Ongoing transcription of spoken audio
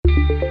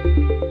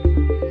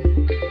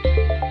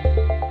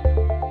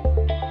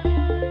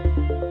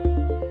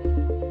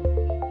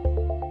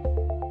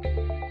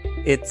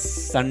It's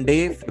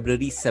Sunday,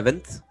 February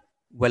 7th.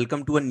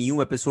 Welcome to a new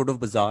episode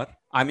of Bazaar.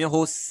 I'm your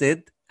host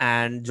Sid,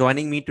 and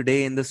joining me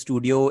today in the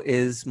studio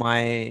is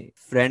my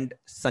friend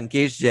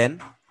Sankesh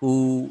Jain,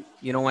 who,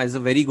 as a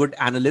very good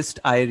analyst,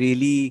 I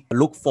really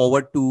look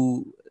forward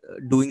to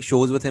doing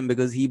shows with him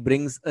because he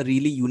brings a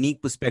really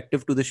unique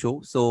perspective to the show.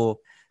 So,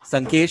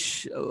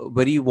 Sankesh,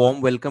 very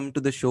warm welcome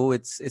to the show.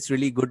 It's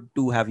really good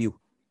to have you.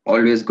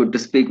 Always good to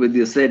speak with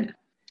you, Sid.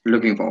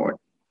 Looking forward.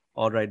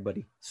 All right,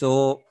 buddy.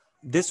 So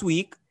this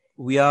week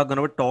we are going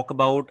to talk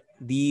about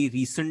the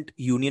recent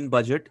union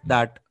budget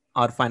that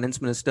our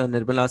finance minister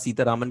Nirmala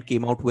Sitharaman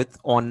came out with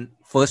on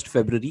 1st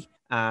February.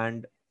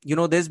 And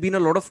there's been a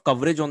lot of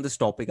coverage on this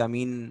topic. I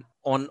mean,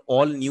 on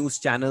all news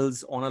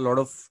channels, on a lot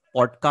of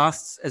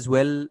podcasts as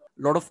well, a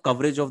lot of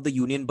coverage of the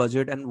union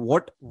budget. And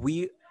what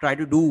we try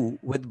to do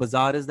with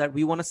Bazaar is that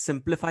we want to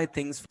simplify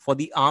things for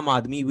the Aam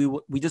Aadmi.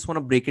 We just want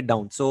to break it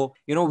down. So,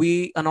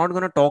 we are not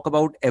going to talk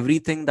about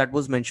everything that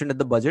was mentioned at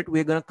the budget.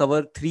 We're going to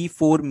cover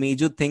 3-4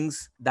 major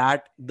things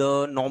that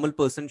the normal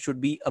person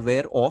should be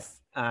aware of.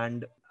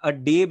 And a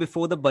day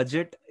before the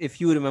budget,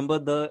 if you remember,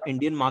 the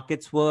Indian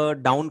markets were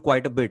down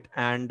quite a bit.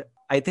 And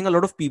I think a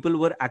lot of people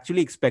were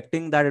actually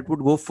expecting that it would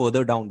go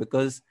further down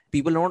because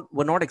people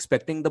were not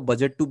expecting the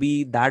budget to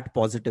be that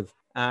positive.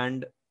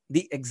 And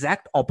the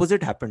exact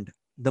opposite happened.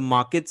 The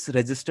markets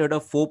registered a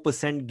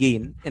 4%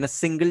 gain in a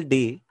single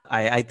day.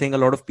 I think a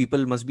lot of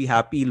people must be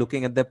happy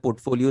looking at their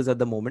portfolios at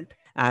the moment.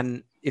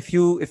 And if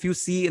you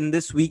see in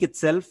this week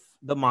itself,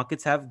 the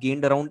markets have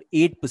gained around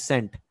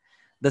 8%.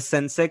 The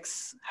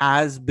Sensex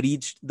has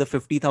breached the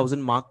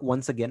 50,000 mark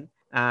once again.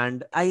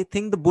 And I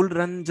think the bull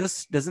run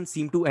just doesn't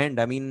seem to end.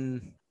 I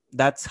mean,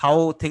 that's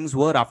how things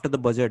were after the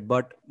budget.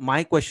 But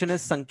my question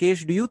is,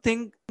 Sankesh, do you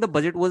think the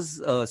budget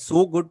was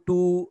so good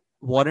to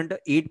warrant a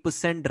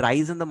 8%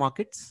 rise in the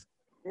markets?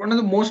 One of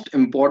the most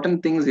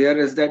important things here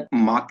is that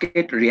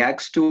market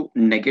reacts to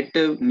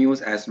negative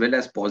news as well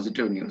as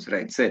positive news,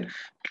 right? Sid,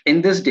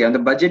 in this day, on the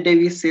budget day,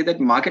 we say that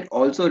market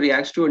also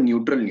reacts to a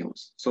neutral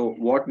news. So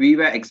what we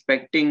were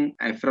expecting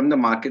from the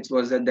markets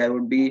was that there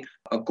would be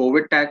a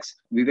COVID tax.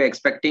 We were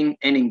expecting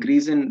an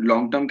increase in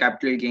long-term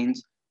capital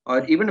gains,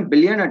 or even a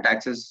billionaire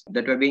taxes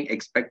that were being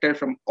expected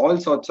from all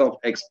sorts of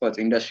experts,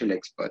 industrial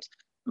experts.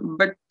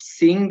 But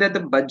seeing that the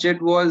budget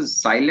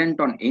was silent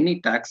on any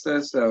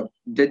taxes,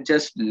 they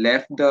just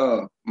left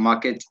the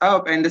markets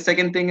up. And the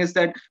second thing is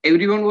that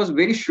everyone was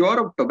very sure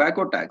of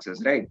tobacco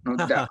taxes, right?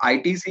 Now, the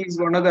ITC is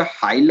one of the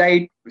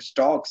highlight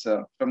stocks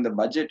from the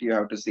budget. You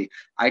have to see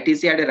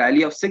ITC had a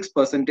rally of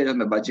 6% on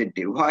the budget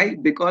day. Why?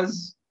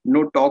 Because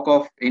no talk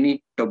of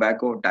any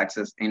tobacco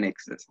taxes in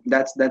excess.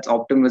 That's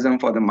optimism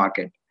for the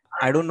market.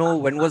 I don't know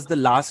when was the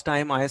last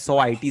time I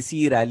saw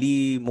ITC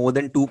rally more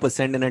than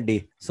 2% in a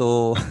day.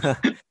 So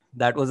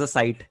that was a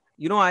sight.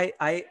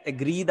 I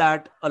agree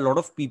that a lot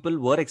of people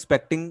were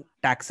expecting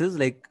taxes,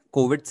 like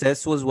COVID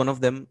cess was one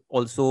of them,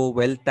 also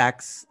wealth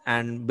tax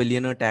and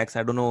billionaire tax.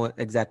 I don't know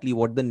exactly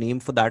what the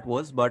name for that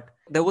was, but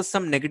there was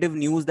some negative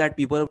news that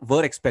people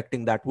were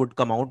expecting that would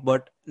come out,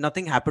 but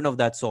nothing happened of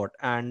that sort.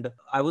 And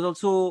I was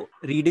also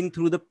reading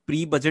through the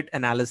pre-budget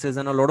analysis,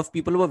 and a lot of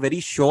people were very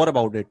sure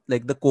about it.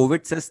 Like the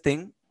COVID cess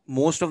thing,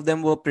 most of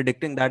them were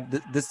predicting that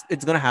this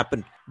it's going to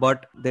happen,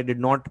 but they did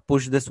not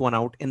push this one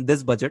out in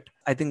this budget.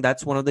 I think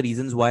that's one of the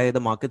reasons why the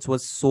markets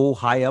was so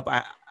high up.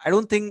 I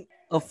don't think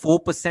a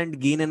 4%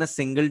 gain in a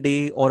single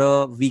day or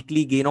a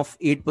weekly gain of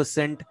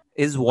 8%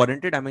 is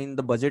warranted. I mean,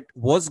 the budget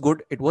was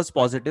good. It was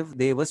positive.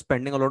 They were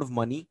spending a lot of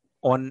money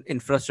on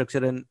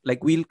infrastructure, and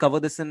like we'll cover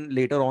this in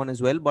later on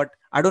as well. But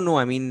I don't know.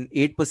 I mean,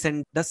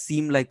 8% does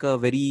seem like a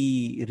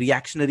very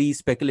reactionary,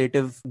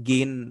 speculative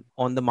gain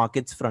on the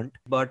markets front.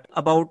 But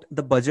about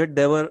the budget,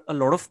 there were a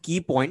lot of key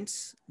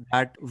points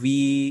that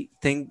we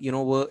think,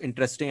 were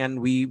interesting,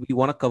 and we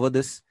want to cover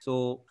this.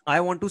 So I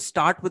want to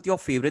start with your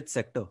favorite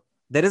sector.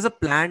 There is a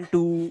plan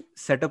to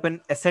set up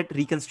an asset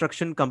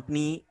reconstruction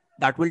company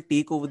that will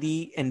take over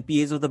the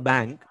NPAs of the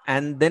bank,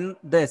 and then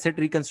the asset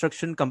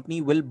reconstruction company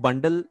will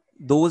bundle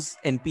those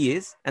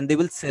NPAs and they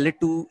will sell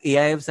it to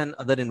AIFs and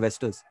other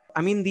investors.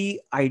 I mean, the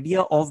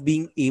idea of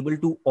being able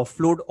to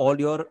offload all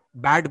your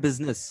bad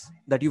business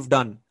that you've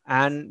done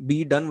and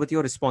be done with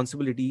your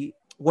responsibility.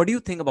 What do you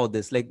think about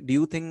this? Like, do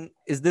you think,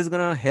 is this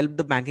going to help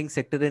the banking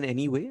sector in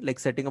any way, like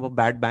setting up a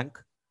bad bank?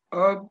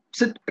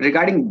 So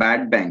regarding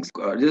bad banks,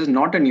 this is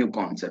not a new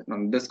concept.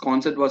 This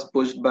concept was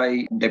pushed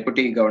by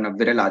Deputy Governor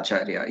Viral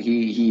Acharya. He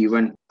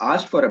even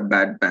asked for a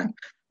bad bank.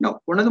 Now,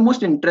 one of the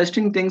most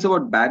interesting things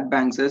about bad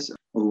banks is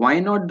why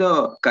not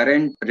the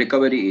current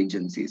recovery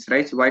agencies,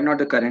 right? So why not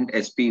the current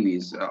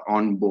SPVs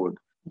on board?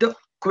 The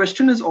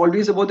question is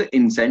always about the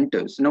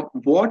incentives. Now,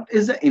 what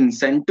is the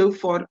incentive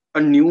for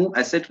a new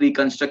asset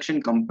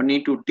reconstruction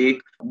company to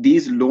take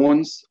these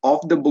loans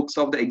off the books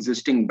of the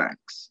existing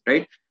banks,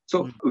 right?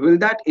 So will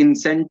that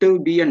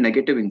incentive be a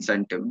negative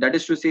incentive? That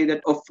is to say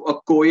that of a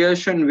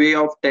coercion way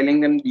of telling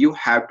them you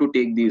have to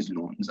take these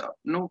loans up.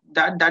 No,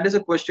 that is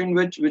a question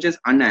which is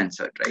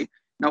unanswered, right?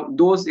 Now,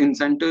 those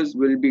incentives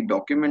will be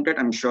documented.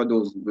 I'm sure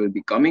those will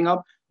be coming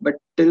up. But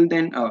till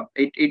then,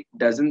 it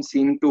doesn't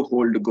seem to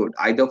hold good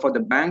either for the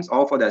banks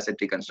or for the asset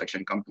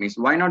reconstruction companies.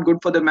 Why not good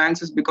for the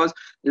banks is because,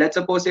 let's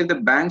suppose if the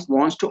banks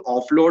wants to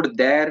offload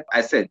their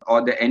asset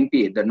or the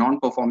NPA, the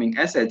non-performing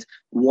assets,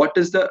 what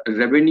is the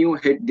revenue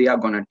hit they are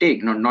going to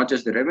take? Not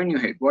just the revenue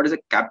hit, what is the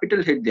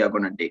capital hit they are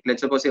going to take?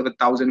 Let's suppose if a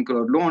 1,000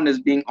 crore loan is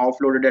being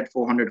offloaded at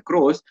 400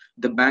 crores,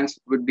 the banks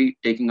would be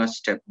taking a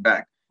step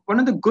back. One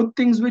of the good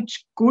things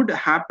which could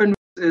happen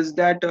is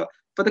that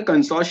for the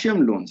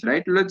consortium loans,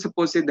 right? Let's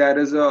suppose say there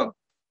is a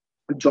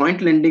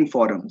joint lending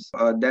forums.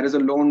 There is a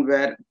loan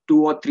where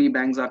 2 or 3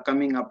 banks are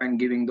coming up and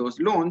giving those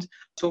loans.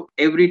 So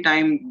every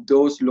time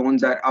those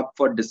loans are up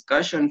for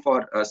discussion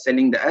for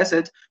selling the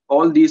assets,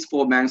 all these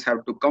 4 banks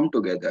have to come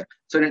together.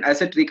 So in an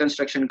asset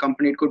reconstruction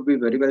company, it could be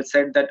very well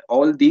said that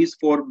all these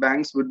 4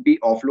 banks would be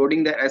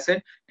offloading their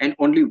asset and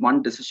only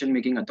one decision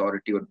making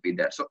authority would be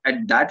there. So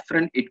at that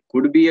front, it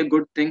could be a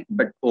good thing,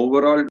 but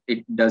overall,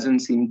 it doesn't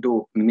seem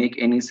to make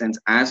any sense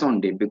as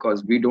on date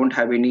because we don't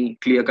have any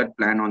clear cut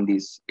plan on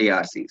these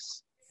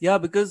ARCs. Yeah,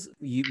 because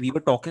we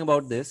were talking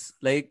about this,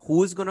 like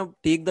who is going to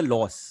take the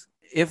loss?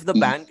 If the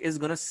bank is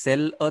going to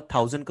sell a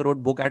 1,000 crore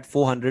book at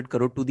 400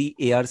 crore to the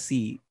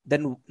ARC,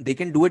 then they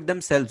can do it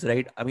themselves,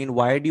 right? I mean,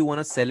 why do you want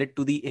to sell it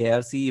to the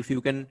ARC if you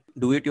can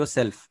do it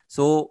yourself?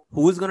 So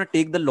who is going to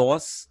take the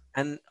loss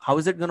and how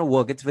is it going to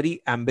work? It's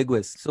very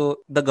ambiguous. So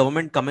the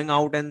government coming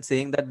out and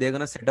saying that they're going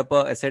to set up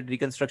a asset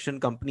reconstruction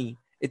company,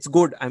 it's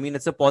good. I mean,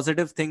 it's a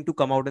positive thing to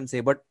come out and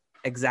say, but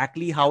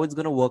exactly how it's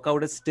going to work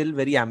out is still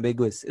very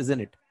ambiguous, isn't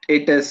it?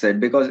 It is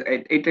said because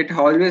it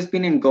always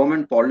been in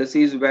government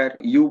policies where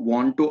you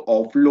want to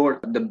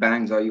offload the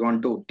banks or you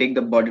want to take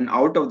the burden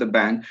out of the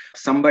bank.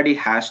 Somebody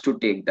has to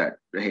take that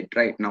hit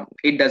right now.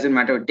 It doesn't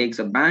matter if it takes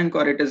a bank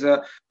or it is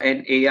an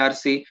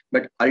ARC,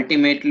 but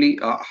ultimately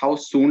how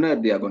sooner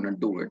they are going to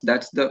do it.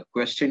 That's the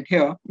question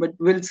here. But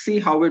we'll see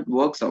how it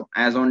works out.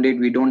 As on date,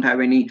 we don't have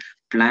any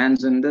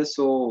plans in this,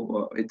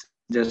 so it's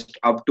just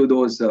up to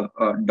those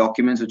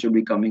documents which will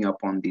be coming up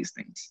on these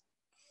things.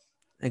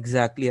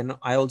 Exactly. And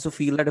I also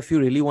feel that if you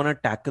really want to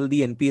tackle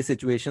the NPA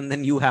situation,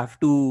 then you have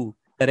to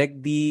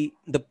correct the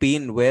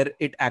pain where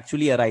it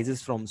actually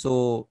arises from.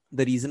 So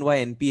the reason why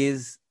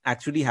NPAs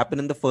actually happen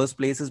in the first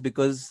place is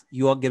because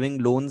you are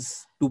giving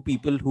loans to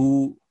people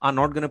who are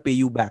not going to pay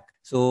you back.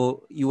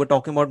 So you were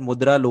talking about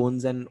Mudra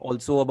loans and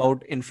also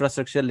about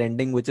infrastructure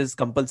lending, which is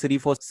compulsory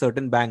for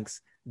certain banks.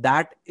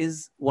 That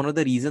is one of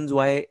the reasons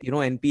why,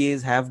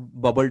 NPAs have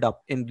bubbled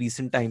up in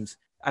recent times.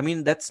 I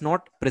mean, that's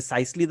not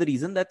precisely the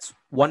reason. That's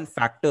one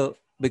factor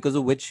because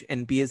of which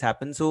NPAs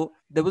happen. So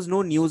there was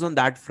no news on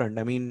that front.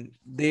 I mean,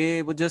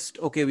 they were just,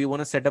 okay, we want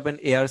to set up an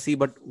ARC,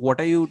 but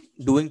what are you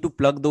doing to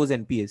plug those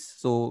NPAs?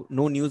 So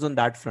no news on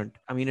that front.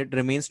 I mean, it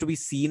remains to be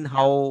seen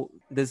how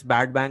this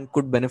bad bank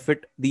could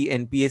benefit the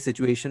NPA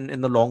situation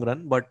in the long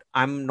run, but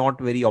I'm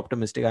not very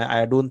optimistic.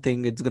 I don't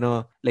think it's going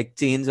to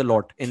change a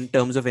lot in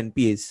terms of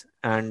NPAs.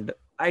 And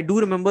I do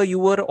remember you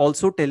were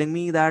also telling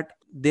me that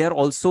they are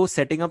also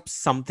setting up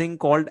something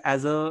called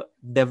as a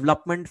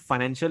development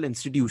financial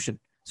institution.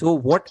 So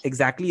what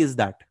exactly is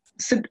that?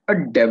 So a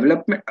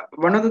development,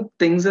 one of the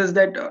things is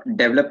that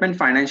development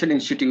financial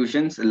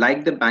institutions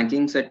like the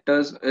banking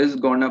sectors is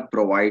gonna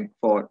provide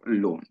for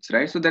loans,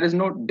 right? So there is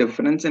no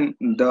difference in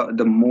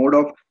the mode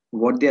of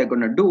what they are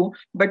going to do,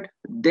 but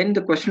then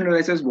the question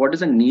arises, what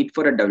is the need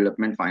for a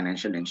development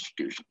financial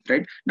institution,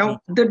 right? Now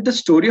the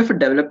story of a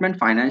development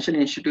financial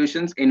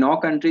institutions in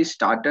our country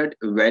started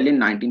well in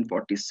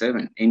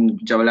 1947 in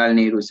Jawaharlal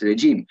Nehru's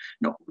regime.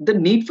 Now the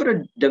need for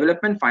a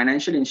development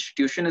financial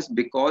institution is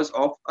because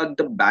of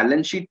the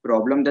balance sheet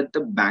problem that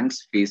the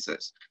banks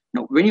faces.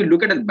 Now, when you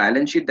look at a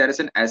balance sheet, there is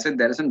an asset,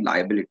 there is a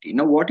liability.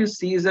 Now, what you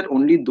see is that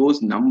only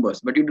those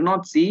numbers, but you do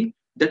not see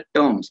the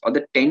terms or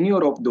the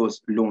tenure of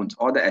those loans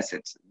or the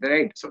assets,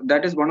 right? So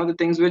that is one of the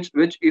things which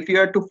if you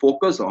are to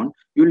focus on,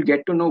 you'll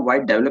get to know why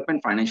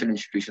development financial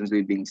institutions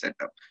are being set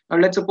up. Now,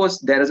 let's suppose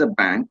there is a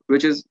bank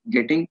which is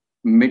getting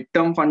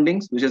mid-term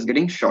fundings, which is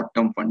getting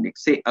short-term funding,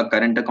 say a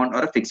current account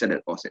or a fixed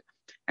deposit,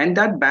 and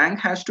that bank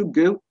has to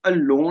give a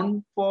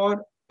loan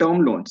for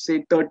term loans,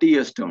 say 30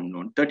 years term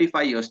loan,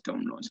 35 years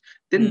term loans,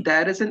 then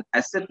there is an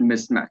asset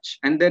mismatch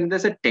and then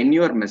there's a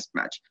tenure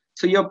mismatch.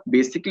 So you're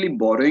basically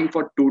borrowing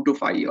for 2 to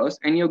 5 years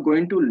and you're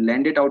going to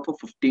lend it out for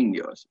 15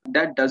 years.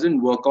 That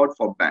doesn't work out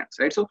for banks,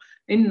 right? So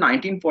in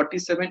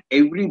 1947,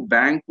 every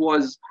bank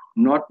was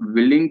not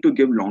willing to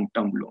give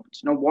long-term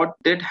loans. Now, what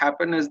did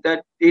happen is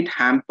that it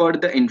hampered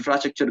the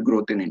infrastructure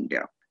growth in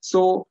India.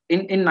 So in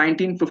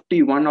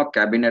 1951, a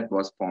cabinet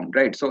was formed,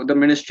 right? So the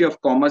Ministry of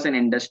Commerce and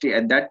Industry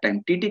at that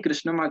time, T.T.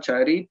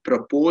 Krishnamachari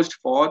proposed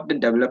for the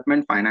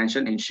development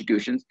financial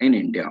institutions in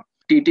India.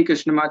 T.T.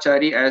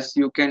 Krishnamachari, as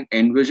you can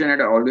envision,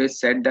 had always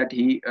said that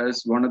he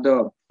is one of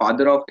the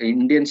father of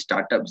Indian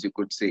startups, you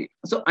could say.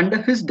 So under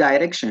his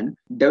direction,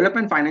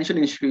 development financial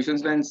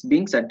institutions were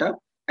being set up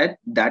at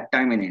that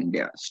time in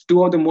India.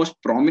 Two of the most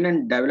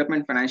prominent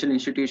development financial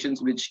institutions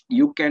which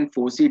you can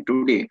foresee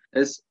today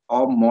is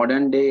our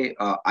modern day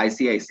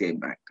ICICI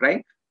Bank,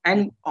 right?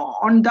 And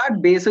on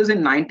that basis,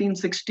 in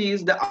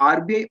 1960s, the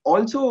RBI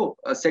also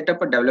set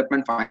up a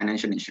development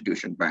financial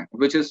institution bank,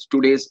 which is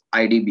today's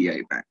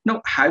IDBI bank.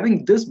 Now,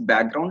 having this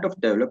background of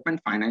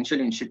development financial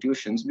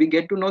institutions, we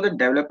get to know that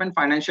development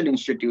financial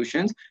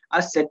institutions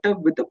are set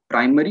up with a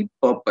primary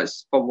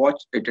purpose for what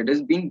it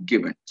is being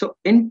given. So,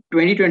 in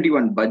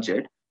 2021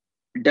 budget,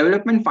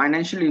 development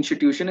financial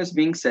institution is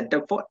being set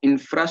up for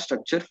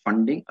infrastructure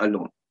funding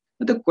alone.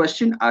 The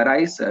question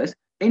arises,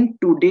 in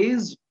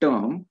today's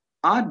term,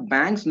 are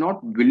banks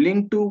not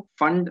willing to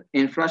fund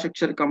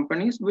infrastructure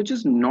companies? Which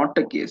is not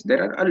the case.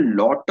 There are a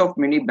lot of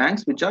many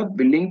banks which are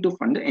willing to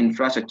fund the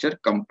infrastructure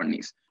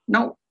companies.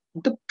 Now,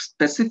 the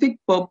specific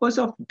purpose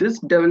of this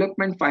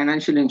development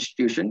financial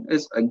institution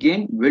is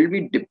again will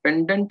be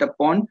dependent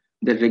upon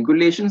the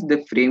regulations,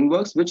 the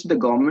frameworks which the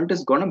government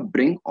is going to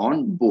bring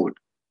on board,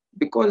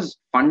 because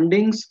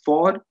fundings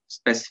for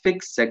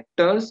specific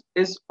sectors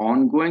is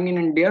ongoing in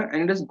India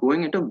and it is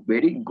going at a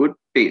very good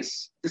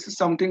pace. This is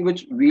something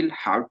which we'll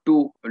have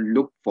to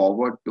look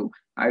forward to.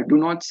 I do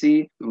not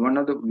see one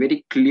of the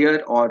very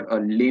clear or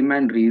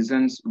layman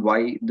reasons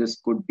why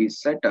this could be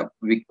set up.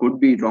 We could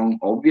be wrong,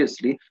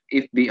 obviously.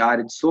 If we are,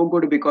 it's so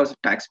good because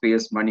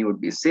taxpayers' money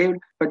would be saved.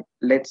 But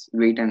let's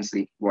wait and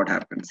see what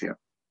happens here.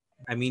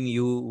 I mean,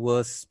 you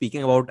were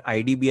speaking about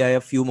IDBI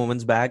a few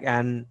moments back,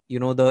 and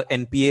the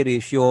NPA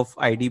ratio of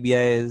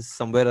IDBI is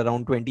somewhere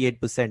around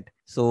 28%.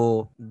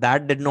 So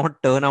that did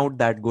not turn out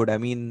that good. I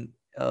mean,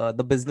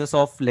 the business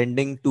of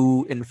lending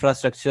to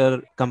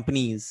infrastructure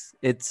companies,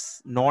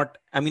 it's not,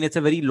 I mean, it's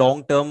a very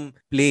long-term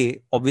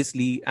play,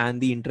 obviously, and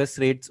the interest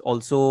rates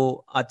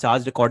also are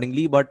charged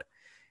accordingly, but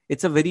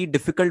it's a very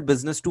difficult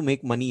business to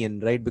make money in,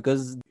 right?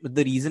 Because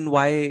the reason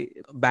why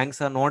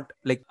banks are not,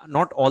 like,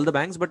 not all the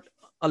banks, but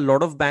a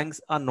lot of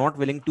banks are not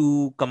willing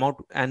to come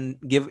out and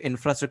give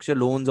infrastructure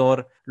loans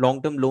or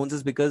long-term loans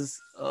is because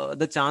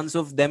the chance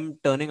of them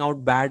turning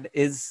out bad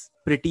is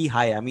pretty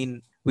high. I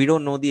mean, we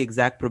don't know the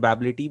exact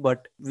probability,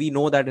 but we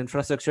know that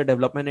infrastructure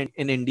development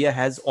in India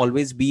has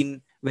always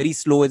been very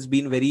slow. It's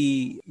been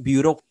very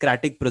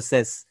bureaucratic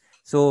process.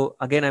 So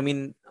again, I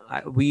mean,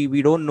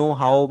 we don't know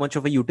how much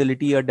of a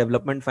utility a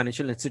development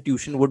financial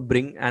institution would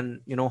bring,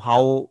 and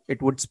how it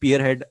would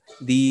spearhead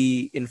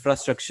the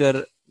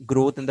infrastructure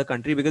growth in the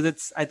country,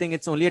 because I think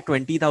it's only a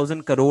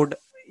 20,000 crore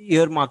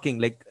earmarking.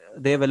 Like,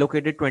 they have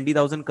allocated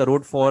 20,000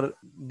 crore for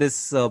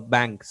this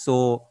bank.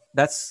 So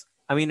that's,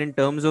 I mean, in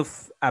terms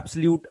of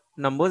absolute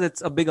numbers,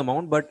 it's a big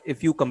amount, but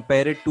if you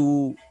compare it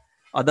to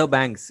other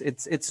banks,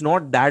 it's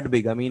not that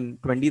big. I mean,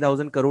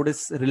 20,000 crore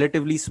is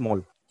relatively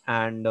small.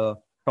 And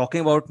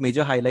talking about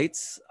major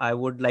highlights, I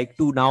would like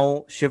to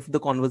now shift the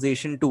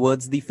conversation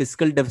towards the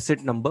fiscal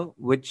deficit number,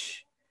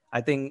 which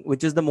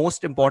is the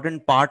most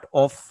important part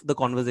of the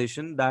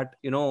conversation, that,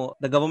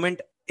 the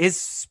government is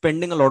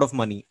spending a lot of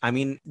money. I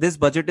mean, this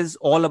budget is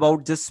all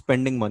about just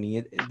spending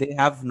money. They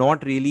have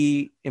not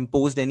really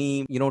imposed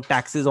any,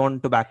 taxes on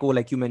tobacco,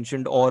 like you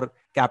mentioned, or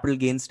capital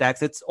gains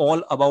tax. It's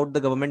all about the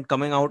government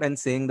coming out and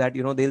saying that,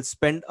 they'll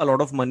spend a lot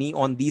of money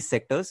on these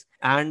sectors,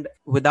 and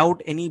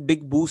without any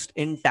big boost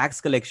in tax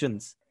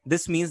collections.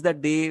 This means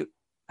that they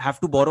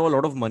have to borrow a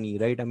lot of money,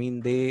 right? I mean,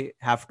 they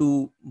have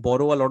to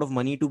borrow a lot of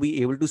money to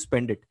be able to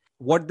spend it.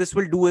 What this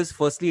will do is,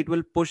 firstly, it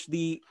will push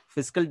the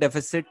fiscal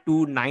deficit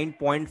to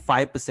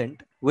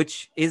 9.5%,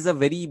 which is a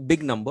very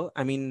big number.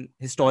 I mean,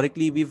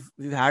 historically, we've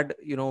had,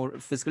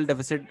 fiscal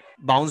deficit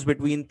bounce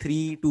between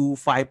 3 to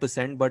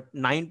 5%, but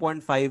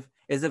 9.5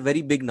 is a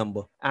very big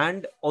number.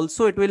 And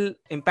also it will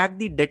impact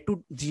the debt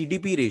to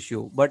GDP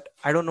ratio, but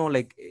I don't know,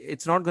 like,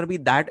 it's not going to be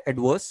that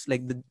adverse.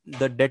 Like,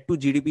 the debt to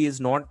GDP is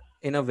not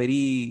in a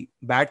very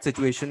bad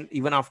situation,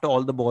 even after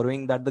all the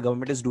borrowing that the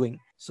government is doing.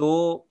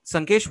 So,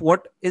 Sankesh,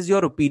 what is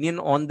your opinion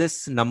on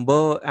this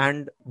number,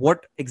 and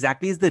what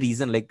exactly is the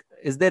reason? Like,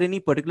 is there any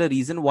particular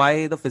reason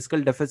why the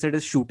fiscal deficit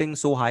is shooting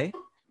so high?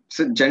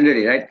 So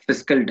generally, right,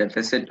 fiscal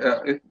deficit.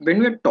 When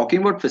we're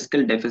talking about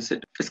fiscal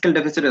deficit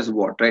is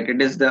what, right?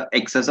 It is the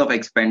excess of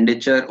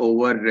expenditure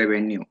over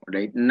revenue,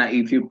 right? Now,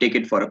 if you take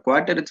it for a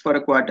quarter, it's for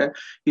a quarter.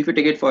 If you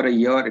take it for a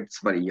year, it's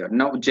for a year.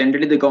 Now,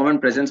 generally, the government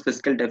presents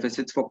fiscal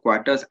deficits for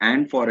quarters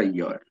and for a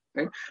year.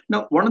 Right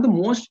now, one of the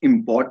most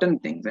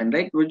important things, and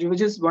right,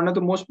 which is one of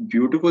the most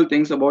beautiful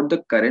things about the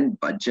current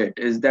budget,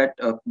 is that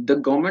the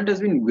government has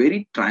been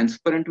very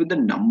transparent with the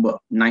number,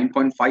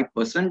 9.5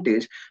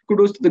 percentage.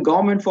 Kudos to the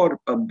government for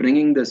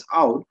bringing this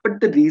out. But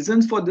the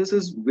reasons for this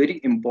is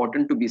very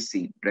important to be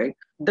seen, right?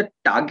 The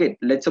target,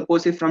 let's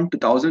suppose if from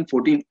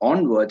 2014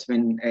 onwards,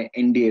 when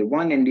NDA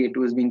 1, NDA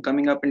 2 has been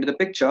coming up into the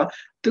picture,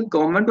 the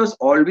government was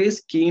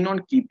always keen on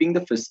keeping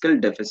the fiscal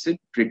deficit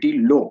pretty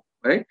low.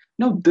 Right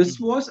now, this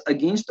was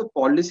against the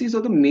policies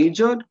of the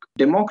major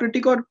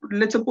democratic, or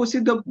let's suppose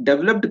the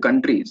developed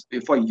countries.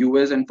 For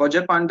US and for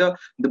Japan, the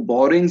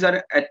borrowings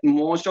are at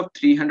most of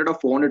 300 or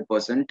 400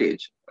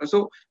 percentage.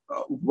 So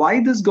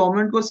why this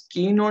government was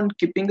keen on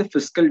keeping the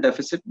fiscal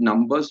deficit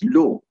numbers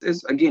low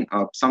is again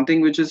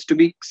something which is to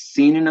be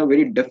seen in a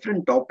very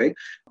different topic.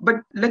 But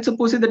let's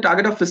suppose that the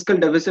target of fiscal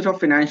deficit of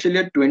financial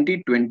year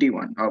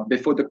 2021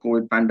 before the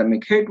COVID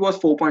pandemic hit was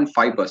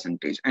 4.5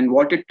 percentage, and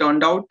what it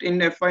turned out in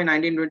FY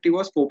 1920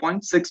 was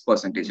 4.6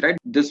 percentage. Right,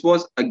 this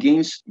was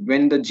against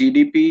when the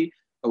GDP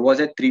was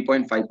at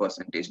 3.5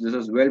 percentage. This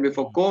was well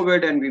before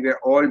COVID, and we were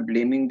all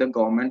blaming the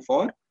government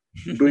for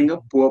doing a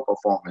poor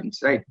performance,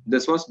 right?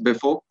 This was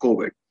before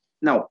COVID.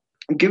 Now,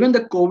 given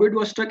the COVID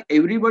was stuck,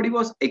 everybody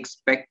was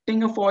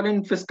expecting a fall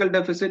in fiscal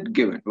deficit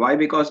given. Why?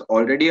 Because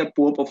already a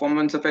poor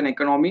performance of an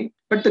economy,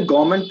 but the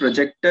government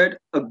projected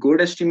a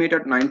good estimate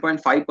at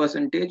 9.5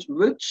 percentage,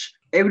 which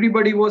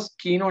everybody was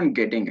keen on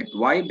getting it.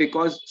 Why?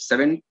 Because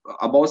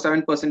above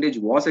 7 percentage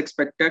was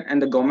expected,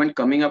 and the government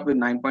coming up with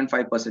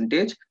 9.5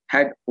 percentage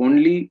had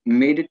only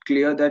made it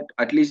clear that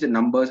at least the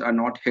numbers are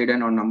not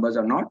hidden or numbers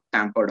are not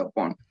tampered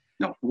upon.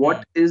 Now,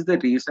 what is the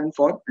reason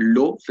for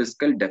low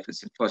fiscal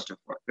deficit? First of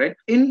all, right?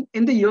 In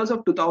the years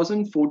of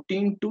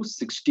 2014 to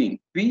 16,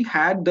 we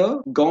had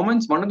the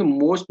government's one of the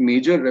most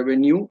major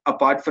revenue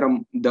apart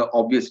from the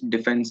obvious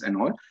defense and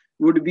all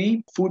would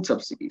be food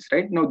subsidies,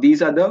 right? Now,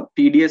 these are the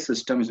TDS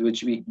systems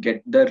which we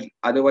get, the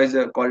otherwise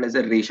called as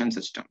a ration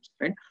systems,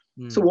 right?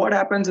 So what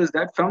happens is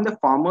that from the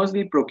farmers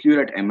we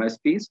procure at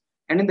MSPs,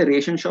 and in the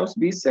ration shops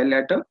we sell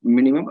at a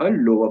minimum a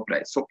lower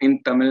price. So in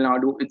Tamil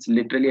Nadu it's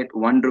literally at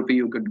 1 rupee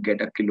you could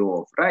get a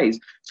kilo of rice.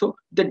 So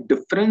the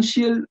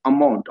differential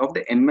amount of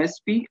the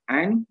MSP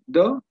and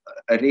the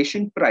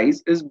ration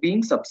price is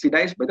being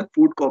subsidized by the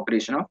Food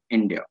Corporation of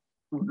India.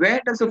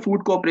 Where does the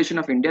Food Corporation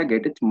of India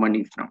get its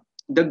money from?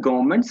 The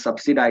government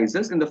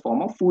subsidizes in the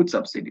form of food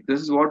subsidy.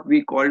 This is what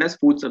we called as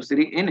food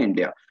subsidy in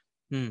India.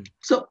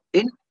 So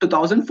in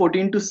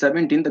 2014 to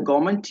 17, the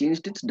government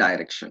changed its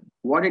direction.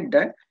 What it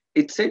did,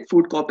 it said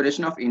Food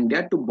Corporation of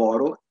India to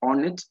borrow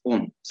on its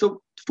own.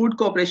 So Food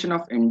Corporation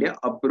of India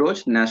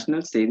approached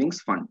National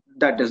Savings Fund,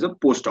 that is the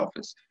post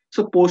office.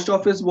 So post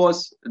office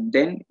was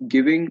then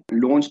giving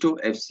loans to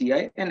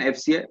FCI, and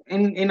FCI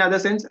in other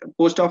sense,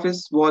 post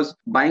office was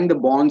buying the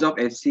bonds of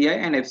FCI,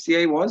 and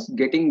FCI was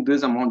getting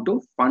this amount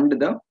to fund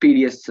the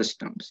PDS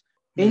systems.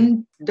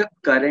 In the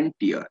current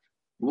year,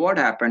 what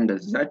happened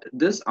is that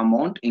this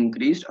amount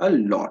increased a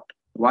lot.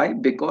 Why?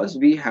 Because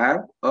we have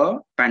a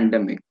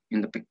pandemic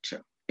in the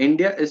picture.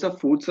 India is a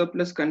food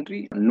surplus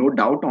country, no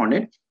doubt on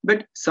it,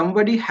 but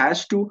somebody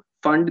has to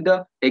fund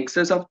the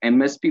excess of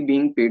MSP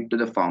being paid to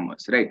the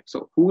farmers, right?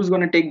 So who's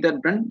going to take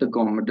that brunt? The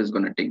government is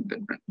going to take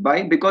that brunt.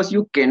 Why? Because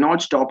you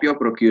cannot stop your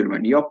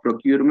procurement. Your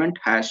procurement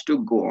has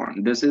to go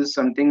on. This is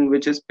something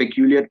which is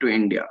peculiar to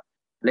India.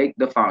 Like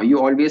you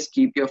always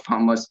keep your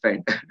farmers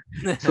fed.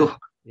 So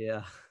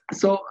yeah.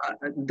 So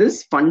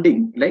this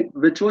funding, like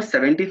which was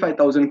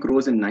 75,000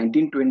 crores in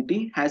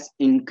 1920, has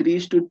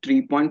increased to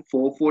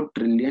 3.44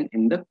 trillion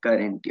in the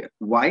current year.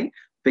 Why?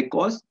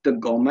 Because the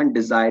government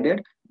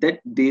decided that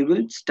they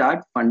will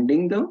start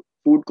funding the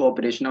Food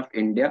Corporation of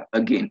India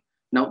again.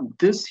 Now,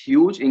 this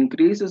huge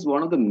increase is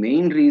one of the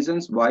main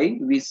reasons why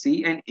we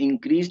see an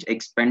increased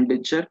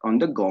expenditure on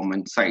the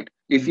government side.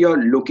 If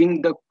you're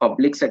looking the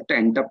public sector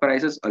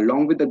enterprises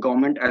along with the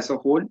government as a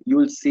whole, you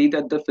will see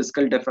that the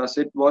fiscal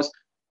deficit was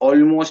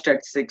almost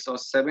at 6 or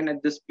 7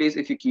 at this place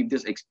if you keep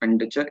this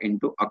expenditure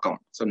into account.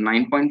 So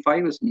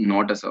 9.5 is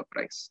not a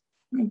surprise,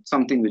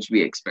 something which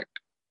we expect.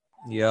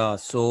 Yeah,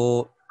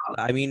 so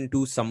I mean,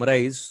 to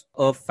summarize,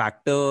 a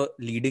factor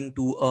leading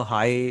to a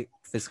high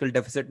fiscal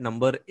deficit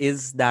number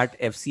is that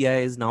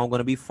FCI is now going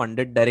to be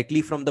funded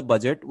directly from the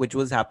budget, which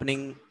was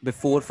happening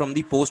before from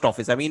the post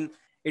office. I mean,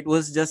 it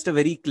was just a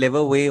very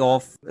clever way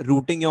of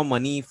routing your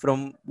money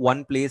from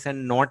one place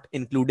and not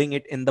including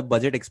it in the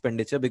budget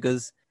expenditure,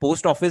 because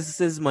post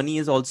office's money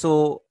is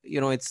also,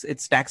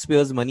 it's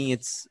taxpayers' money.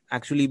 It's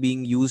actually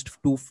being used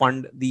to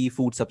fund the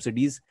food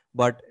subsidies.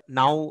 But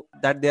now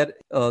that they're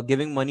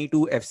giving money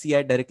to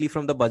FCI directly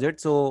from the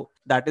budget, so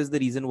that is the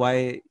reason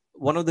why,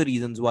 one of the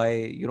reasons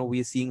why,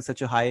 we are seeing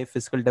such a high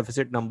fiscal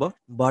deficit number.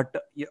 But,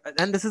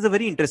 and this is a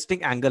very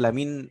interesting angle. I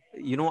mean,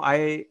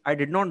 I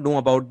did not know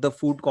about the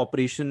Food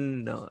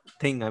Corporation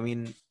thing. I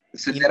mean,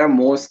 so there are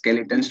more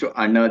skeletons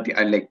to unearth.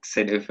 Like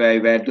said, if I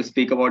were to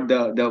speak about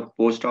the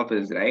post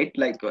office, right?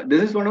 Like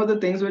this is one of the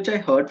things which I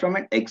heard from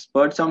an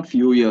expert some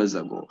few years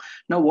ago.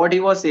 Now, what he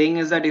was saying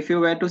is that if you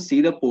were to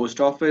see the post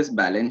office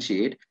balance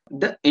sheet,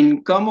 the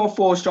income of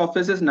post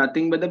office is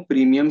nothing but the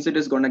premiums it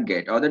is going to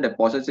get or the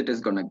deposits it is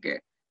going to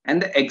get.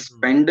 And the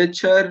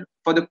expenditure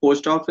for the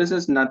post office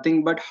is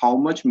nothing but how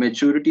much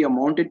maturity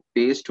amount it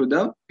pays to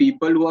the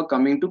people who are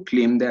coming to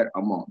claim their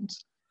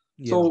amounts.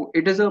 Yeah. So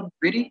it is a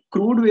very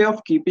crude way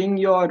of keeping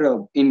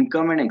your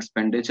income and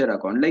expenditure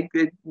account. Like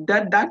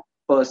that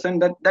person,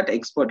 that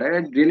expert, I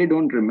really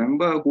don't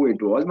remember who it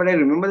was, but I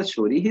remember the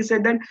story. He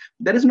said that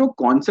there is no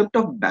concept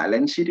of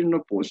balance sheet in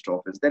a post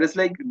office. There is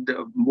like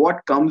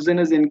what comes in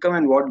is income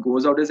and what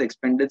goes out is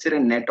expenditure,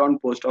 and net on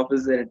post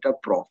office there are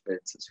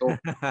profits. So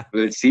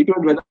we'll see to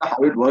it whether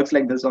how it works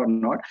like this or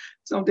not.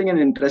 Something an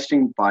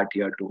interesting part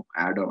here to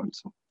add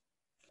also.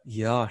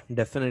 Yeah,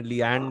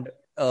 definitely. And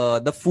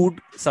the food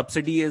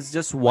subsidy is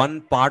just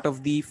one part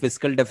of the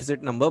fiscal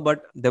deficit number,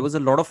 but there was a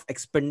lot of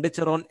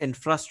expenditure on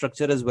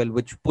infrastructure as well,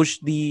 which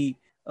pushed the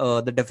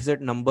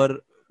deficit number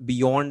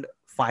beyond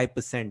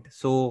 5%.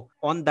 So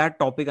on that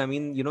topic, I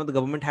mean, the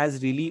government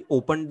has really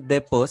opened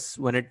their purse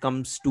when it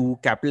comes to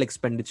capital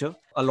expenditure.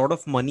 A lot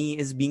of money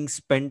is being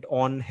spent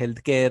on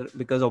healthcare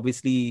because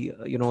obviously,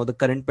 the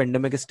current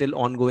pandemic is still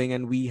ongoing,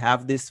 and we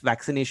have this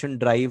vaccination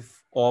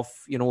drive of,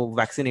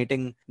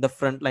 vaccinating the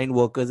frontline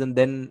workers and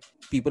then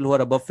people who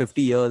are above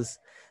 50 years.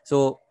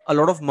 So a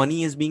lot of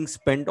money is being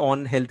spent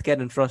on healthcare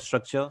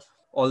infrastructure.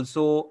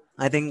 Also,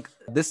 I think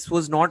this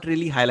was not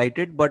really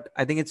highlighted, but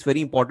I think it's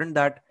very important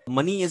that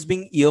money is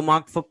being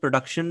earmarked for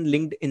production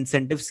linked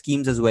incentive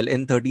schemes as well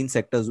in 13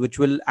 sectors, which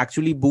will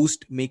actually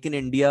boost Make in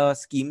India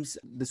schemes.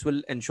 This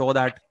will ensure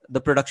that the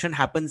production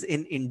happens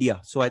in India.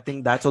 So I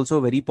think that's also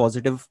a very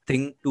positive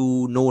thing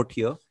to note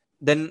here.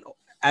 Then,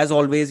 as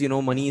always,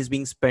 money is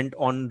being spent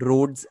on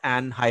roads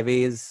and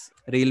highways,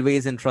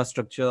 railways,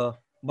 infrastructure.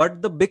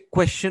 But the big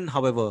question,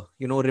 however,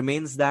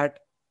 remains that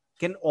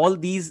can all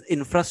these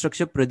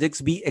infrastructure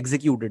projects be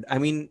executed? I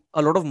mean,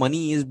 a lot of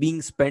money is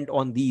being spent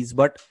on these,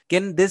 but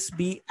can this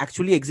be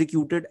actually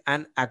executed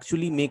and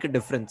actually make a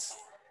difference?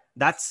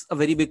 That's a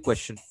very big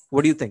question.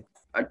 What do you think?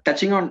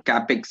 Touching on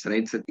capex,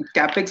 right? So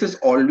capex is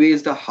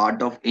always the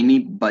heart of any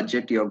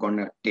budget you're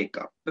gonna take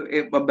up. So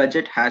a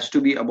budget has to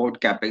be about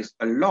capex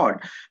a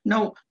lot.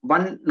 Now,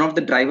 one of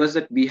the drivers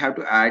that we have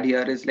to add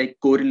here is like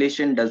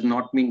correlation does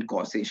not mean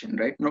causation,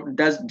 right? No,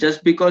 does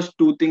just because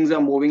two things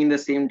are moving in the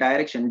same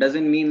direction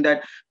doesn't mean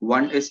that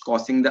one is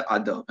causing the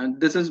other. And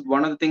this is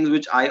one of the things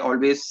which I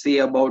always say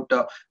about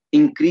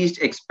increased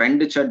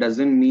expenditure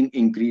doesn't mean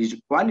increased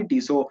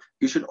quality. So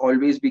you should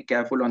always be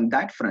careful on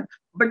that front.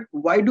 But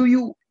why do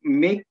you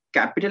make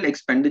capital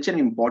expenditure an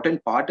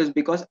important part? Is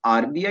because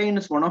RBI in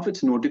one of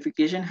its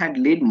notification had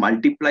laid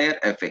multiplier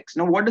effects.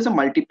 Now, what does a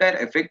multiplier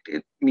effect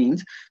it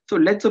means? So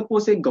let's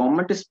suppose a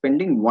government is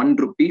spending 1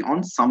 rupee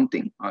on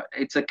something.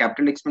 It's a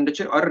capital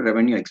expenditure or a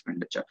revenue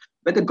expenditure.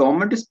 But the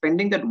government is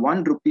spending that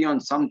 1 rupee on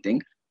something.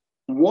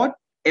 What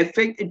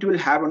effect it will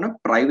have on a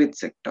private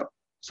sector?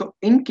 So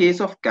in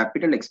case of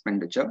capital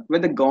expenditure,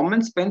 where the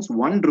government spends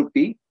 1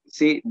 rupee,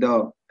 say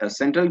the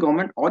central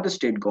government or the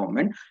state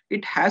government,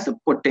 it has a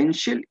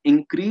potential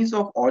increase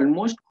of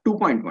almost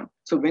 2.1.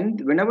 So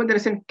whenever there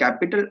is a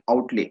capital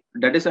outlay,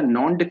 that is a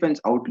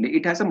non-defense outlay,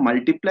 it has a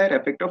multiplier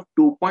effect of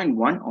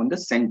 2.1 on the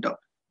center.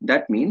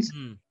 That means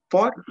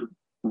for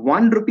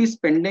 1 rupee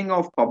spending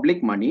of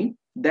public money,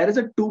 there is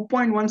a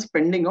 2.1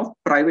 spending of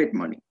private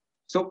money.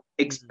 So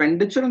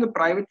expenditure on the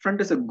private front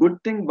is a good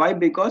thing. Why?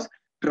 Because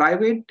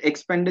private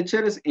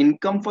expenditure is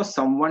income for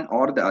someone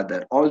or the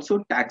other.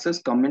 Also,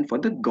 taxes come in for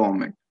the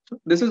government. So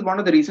this is one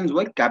of the reasons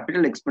why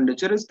capital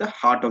expenditure is the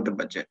heart of the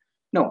budget.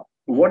 Now,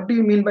 what do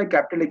you mean by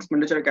capital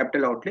expenditure or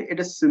capital outlay?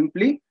 It is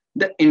simply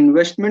the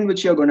investment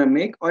which you're going to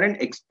make or an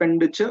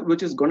expenditure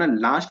which is going to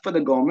last for the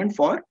government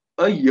for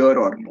a year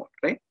or more,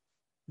 right?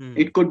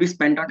 It could be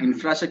spent on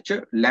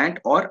infrastructure,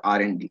 land, or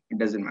R&D. It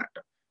doesn't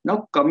matter.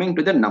 Now, coming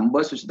to the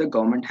numbers which the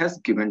government has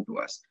given to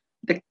us.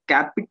 The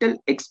capital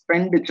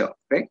expenditure,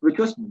 right, which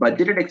was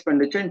budgeted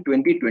expenditure in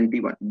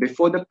 2021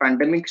 before the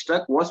pandemic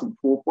struck, was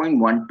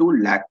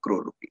 4.12 lakh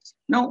crore rupees.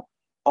 Now,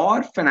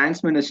 our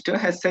finance minister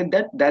has said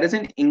that there is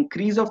an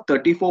increase of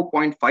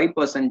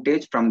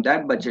 34.5% from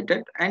that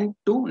budgeted and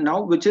to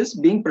now, which is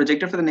being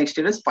projected for the next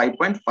year is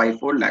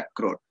 5.54 lakh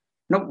crore.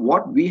 Now,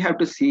 what we have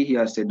to see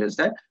here, Sid, is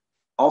that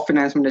our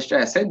finance minister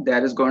has said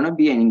there is going to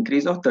be an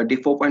increase of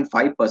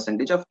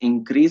 34.5% of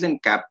increase in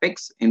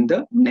capex in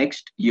the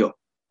next year,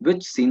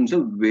 which seems a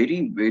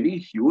very, very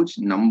huge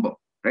number,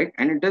 right?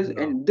 And it is,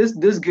 and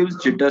this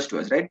gives jitters to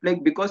us, right?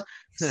 Like, because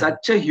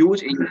such a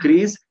huge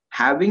increase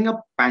having a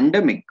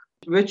pandemic,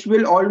 which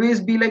will always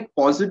be like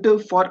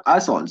positive for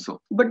us also.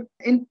 But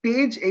in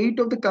page 8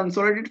 of the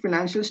consolidated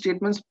financial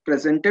statements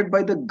presented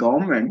by the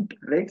government,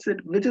 right,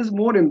 which is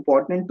more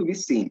important to be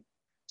seen.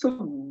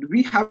 So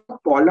we have a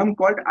column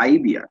called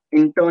IBR,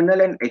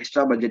 internal and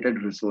extra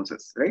budgeted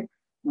resources, right?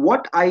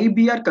 What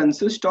IBR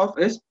consists of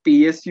is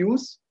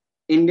PSUs,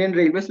 Indian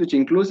Railways, which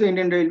includes the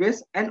Indian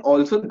Railways, and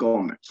also the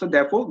government. So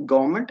therefore,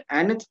 government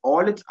and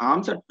all its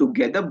arms are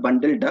together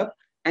bundled up,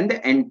 and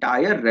the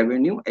entire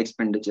revenue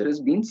expenditure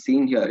is being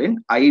seen here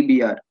in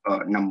IBR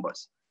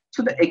numbers.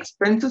 So the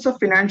expenses of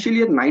financial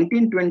year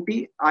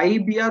 1920,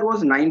 IBR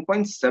was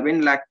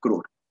 9.7 lakh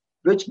crore,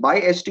 which by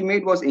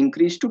estimate was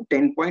increased to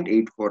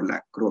 10.84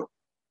 lakh crore.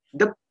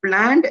 The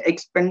planned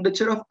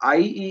expenditure of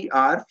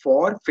IER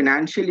for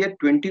financial year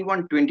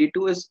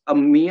 21-22 is a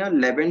mere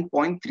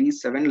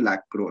 11.37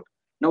 lakh crore.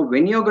 Now,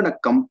 when you're going to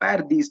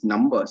compare these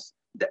numbers,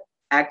 the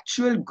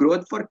actual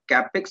growth for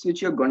capex,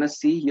 which you're going to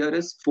see here,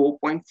 is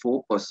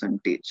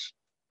 4.4%,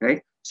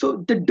 right?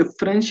 So the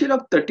differential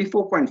of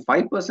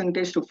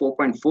 34.5% to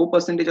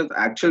 4.4% of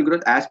actual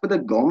growth, as per the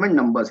government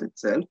numbers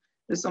itself,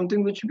 is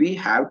something which we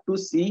have to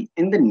see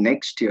in the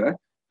next year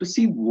to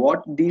see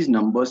what these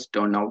numbers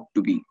turn out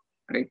to be,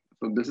 right?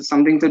 So this is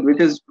something that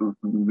which is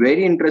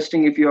very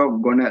interesting if you are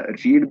going to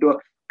read the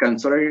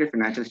consolidated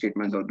financial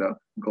statements of the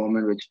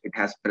government, which it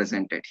has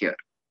presented here.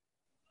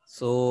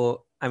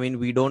 So, I mean,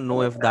 we don't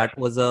know if that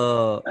was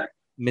a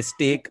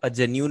mistake, a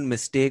genuine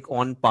mistake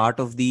on part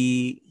of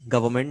the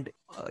government,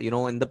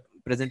 in the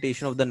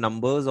presentation of the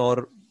numbers,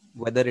 or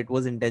whether it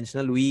was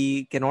intentional.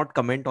 We cannot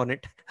comment on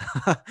it.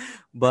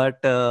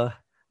 But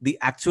the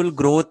actual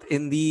growth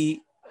in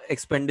the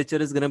expenditure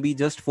is going to be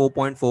just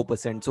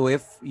 4.4%. So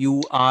if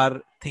you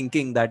are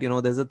thinking that,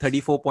 there's a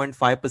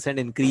 34.5%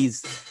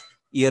 increase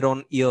year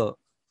on year,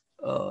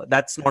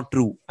 that's not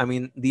true. I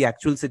mean, the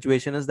actual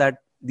situation is that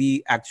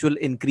the actual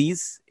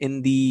increase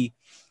in the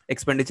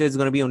expenditure is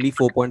going to be only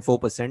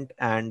 4.4%.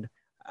 And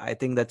I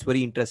think that's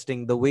very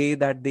interesting. The way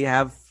that they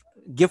have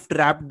gift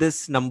wrapped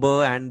this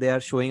number and they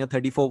are showing a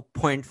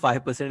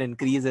 34.5%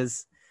 increase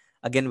is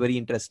again very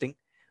interesting.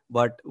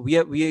 But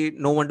we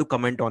no one to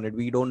comment on it.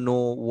 We don't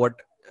know what.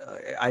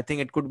 I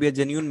think it could be a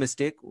genuine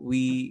mistake.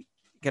 We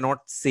cannot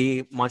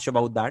say much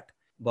about that.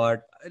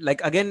 But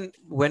like, again,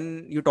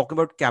 when you talk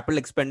about capital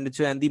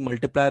expenditure and the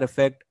multiplier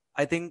effect,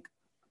 I think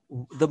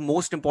the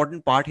most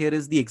important part here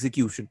is the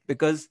execution.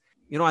 Because,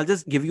 I'll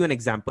just give you an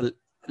example.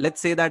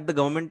 Let's say that the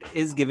government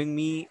is giving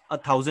me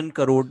 1,000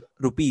 crore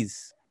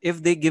rupees.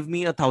 If they give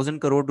me 1,000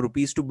 crore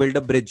rupees to build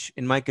a bridge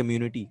in my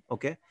community,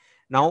 okay,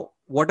 now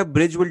what a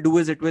bridge will do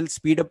is it will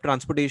speed up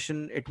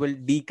transportation, it will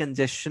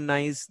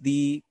decongestionize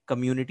the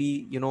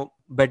community.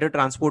 Better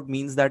transport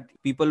means that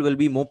people will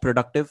be more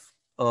productive.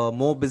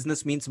 More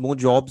business means more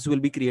jobs will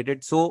be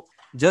created. So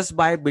just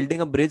by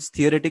building a bridge,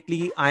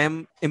 theoretically, I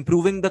am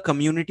improving the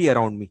community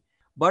around me.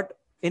 But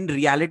in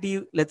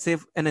reality, let's say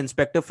if an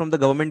inspector from the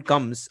government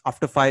comes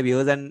after 5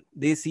 years and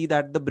they see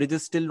that the bridge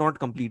is still not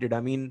completed.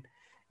 I mean,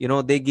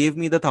 they gave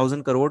me the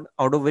 1,000 crore,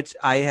 out of which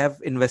I have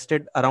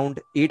invested around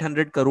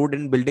 800 crore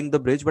in building the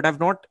bridge, but I've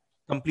not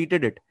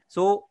completed it.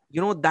 So,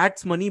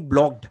 that's money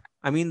blocked.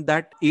 I mean,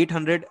 that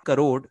 800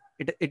 crore,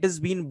 it has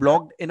been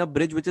blocked in a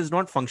bridge which is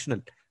not functional.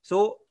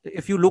 So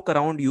if you look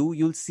around you,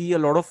 you'll see a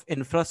lot of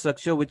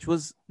infrastructure which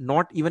was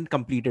not even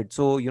completed.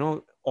 So,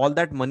 all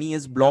that money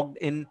is blocked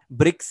in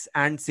bricks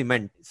and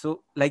cement.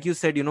 So like you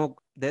said,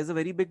 there's a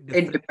very big It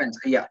difference. depends.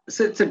 Yeah.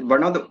 So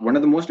one of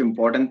the most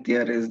important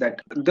there is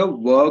that the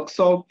works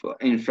of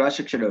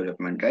infrastructure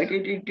development, right?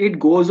 It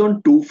goes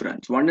on two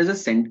fronts. One is a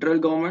central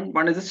government,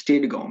 one is a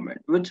state government,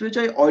 which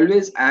I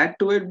always add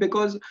to it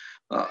because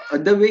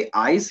the way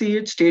I see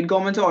it, state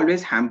governments are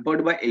always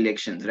hampered by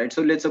elections, right?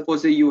 So let's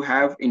suppose that you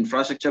have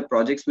infrastructure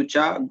projects which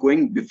are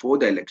going before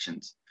the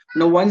elections.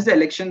 Now, once the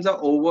elections are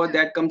over,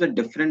 that comes a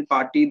different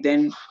party,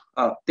 then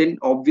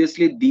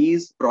obviously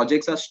these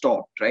projects are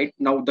stopped. Right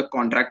now, the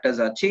contractors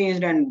are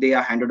changed and they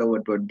are handed over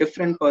to a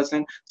different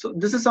person. So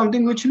this is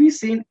something which we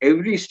see in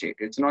every state.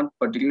 It's not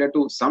particular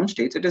to some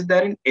states. It is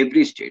there in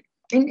every state.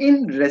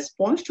 In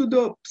response to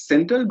the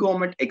central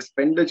government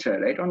expenditure,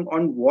 right,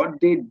 on what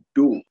they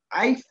do,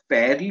 I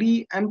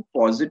fairly am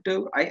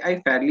positive.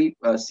 I fairly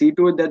see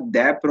to it that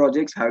their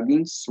projects have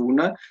been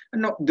sooner.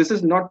 And now, this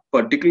is not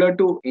particular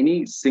to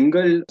any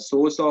single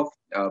source of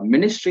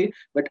ministry,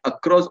 but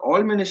across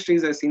all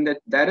ministries, I've seen that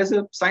there is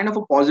a sign of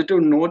a positive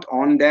note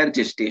on their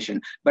gestation.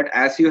 But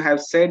as you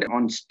have said,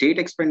 on state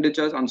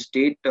expenditures, on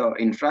state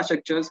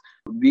infrastructures,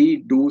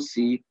 we do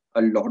see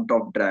a lot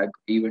of drag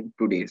even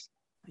today's.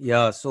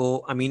 Yeah,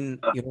 so I mean,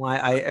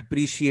 I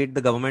appreciate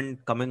the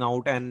government coming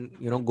out and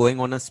going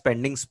on a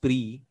spending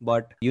spree,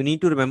 but you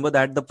need to remember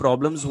that the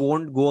problems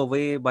won't go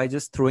away by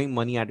just throwing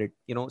money at it.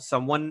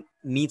 Someone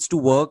needs to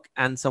work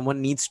and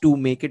someone needs to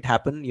make it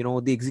happen.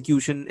 The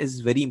execution is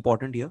very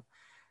important here,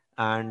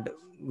 and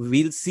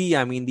we'll see.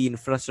 I mean, the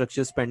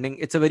infrastructure spending,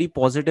 it's a very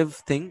positive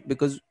thing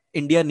because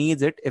India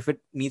needs it. If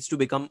it needs to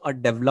become a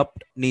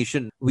developed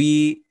nation,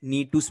 we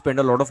need to spend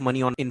a lot of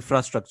money on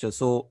infrastructure.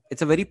 So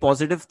it's a very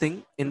positive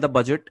thing in the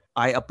budget.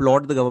 I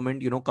applaud the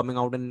government, coming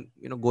out and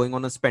going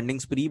on a spending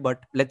spree,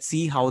 but let's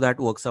see how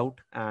that works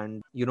out.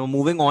 And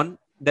moving on,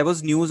 there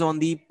was news on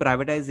the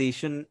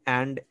privatization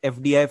and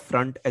FDI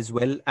front as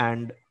well,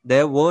 and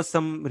there were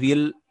some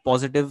real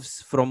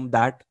positives from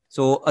that.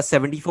 So a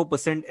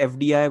 74%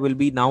 FDI will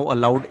be now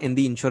allowed in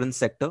the insurance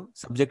sector,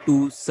 subject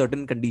to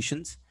certain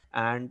conditions.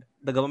 And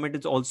the government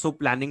is also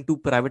planning to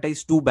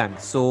privatize two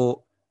banks.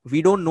 So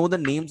we don't know the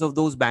names of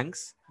those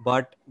banks,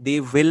 but they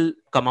will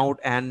come out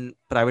and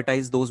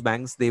privatize those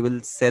banks. They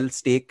will sell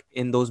stake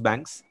in those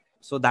banks.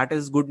 So that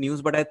is good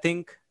news. But I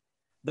think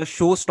the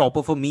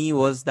showstopper for me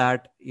was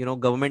that,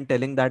 government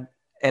telling that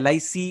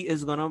LIC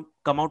is going to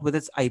come out with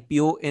its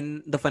IPO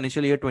in the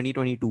financial year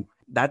 2022.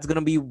 That's going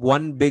to be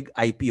one big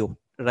IPO,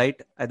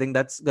 right? I think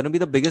that's going to be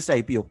the biggest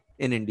IPO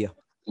in India.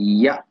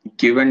 Yeah,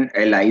 given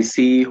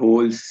LIC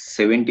holds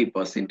 70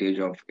 percentage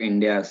of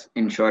India's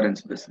insurance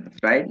business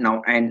right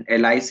now, and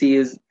LIC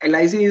is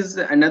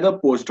another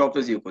post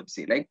office, you could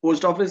say. Like,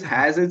 post office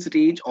has its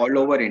reach all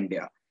over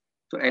India.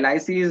 So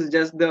LIC is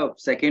just the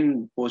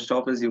second post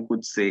office, you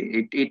could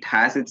say. It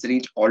has its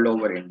reach all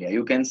over India.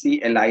 You can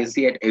see LIC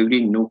at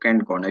every nook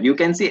and corner. You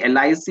can see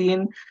LIC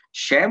in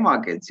share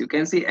markets. You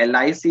can see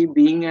LIC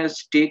being a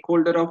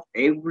stakeholder of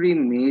every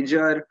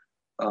major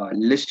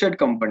listed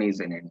companies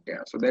in India.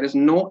 So there is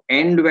no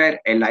end where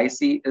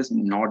LIC is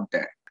not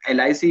there.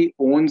 LIC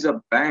owns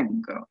a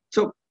bank.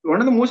 So one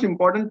of the most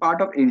important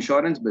part of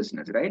insurance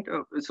business, right?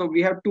 So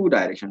we have two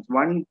directions.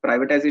 One,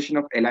 privatization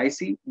of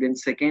LIC. Then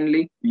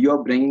secondly,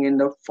 you're bringing in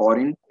the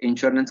foreign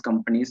insurance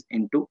companies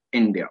into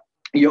India.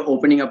 You're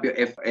opening up your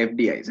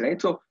FDIs,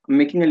 right? So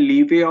making a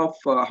leeway of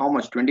how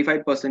much,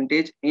 25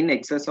 percentage in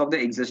excess of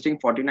the existing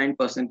 49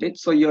 percentage.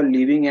 So you're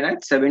leaving it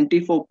at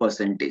 74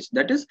 percentage.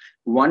 That is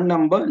one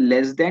number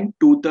less than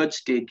two-thirds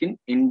stake in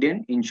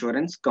Indian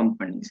insurance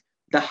companies.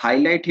 The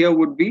highlight here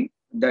would be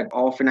that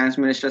our finance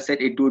minister said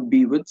it would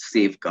be with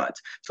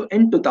safeguards. So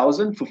in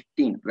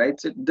 2015, right,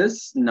 so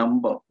this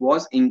number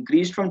was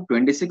increased from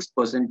 26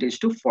 percentage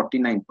to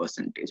 49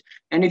 percentage.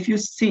 And if you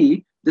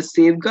see the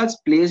safeguards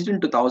placed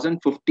in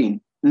 2015,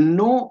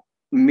 no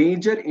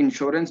major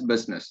insurance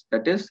business,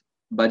 that is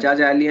Bajaj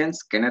Allianz,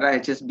 Canara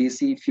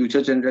HSBC,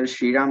 Future General,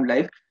 Shriram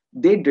Life,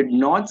 they did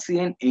not see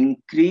an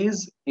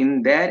increase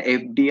in their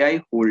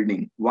FDI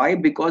holding. Why?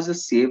 Because the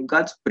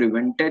safeguards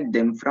prevented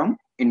them from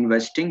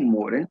investing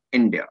more in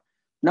India.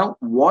 Now,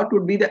 what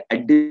would be the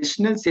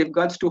additional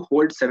safeguards to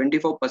hold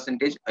 74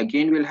 percentage?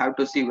 Again, we'll have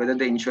to see whether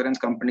the insurance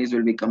companies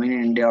will be coming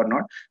in India or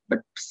not.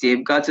 But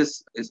safeguards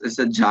is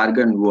a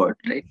jargon word,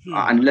 right?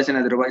 Unless and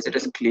otherwise it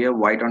is clear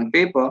white on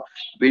paper,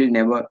 we'll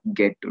never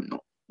get to know.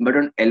 But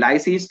on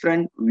LIC's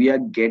front, we are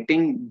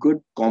getting good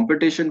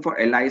competition for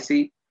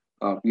LIC.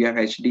 You have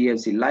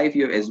HDFC Life,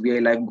 you have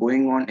SBI Life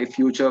going on. In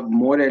future,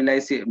 more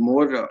LIC,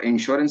 more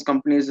insurance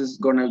companies is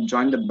going to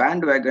join the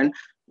bandwagon.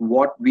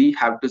 What we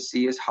have to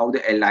see is how the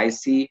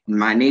LIC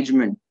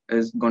management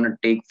is going to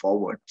take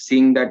forward,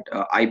 seeing that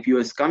IPO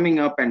is coming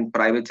up and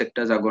private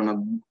sectors are going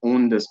to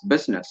own this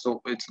business.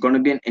 So it's going to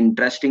be an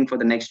interesting for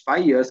the next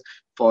 5 years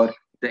for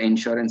the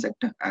insurance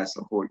sector as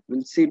a whole.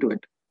 We'll see to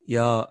it.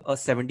 Yeah, a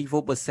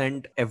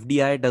 74%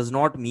 FDI does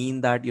not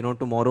mean that,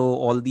 tomorrow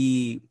all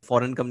the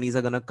foreign companies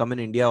are going to come in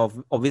India.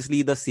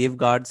 Obviously, the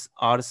safeguards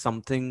are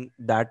something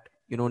that,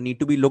 need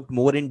to be looked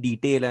more in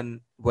detail,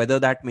 and whether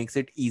that makes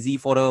it easy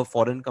for a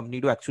foreign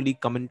company to actually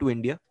come into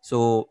India.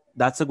 So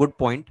that's a good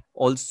point.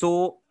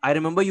 Also, I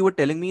remember you were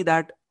telling me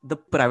that the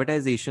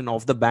privatization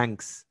of the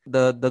banks,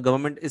 the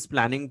government is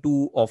planning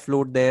to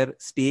offload their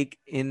stake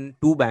in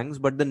two banks,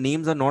 but the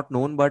names are not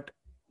known. But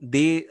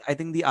I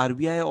think the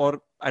RBI, or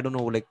I don't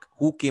know, like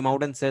who came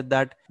out and said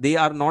that they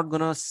are not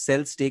going to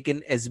sell stake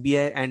in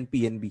SBI and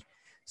PNB.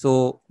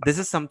 So this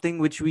is something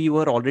which we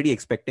were already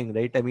expecting,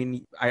 right? I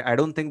mean, I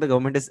don't think the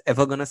government is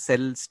ever going to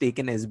sell stake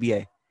in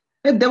SBI.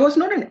 There was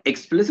not an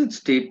explicit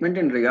statement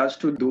in regards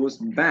to those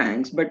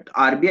banks, but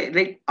RBI,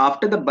 right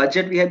after the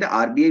budget, we had the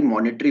RBI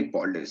monetary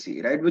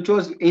policy, right, which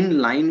was in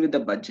line with the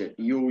budget.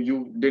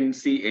 You didn't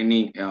see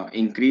any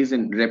increase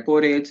in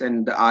repo rates,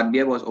 and the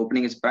RBI was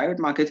opening its private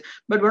markets.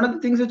 But one of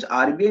the things which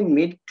RBI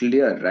made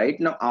clear right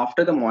now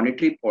after the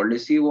monetary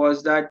policy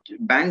was that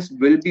banks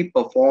will be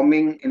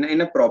performing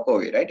in a proper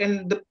way, right,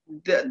 and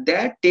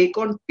their take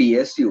on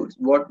PSUs,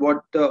 what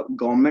the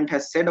government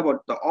has said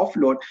about the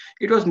offload,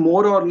 it was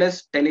more or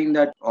less telling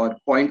that or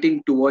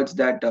pointing towards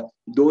that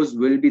those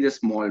will be the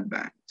small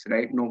banks,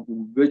 right? No,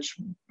 which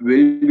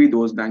will be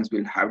those banks,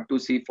 we'll have to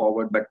see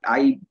forward. But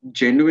I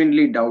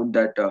genuinely doubt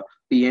that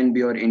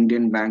PNB or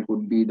Indian Bank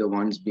would be the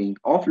ones being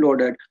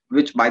offloaded,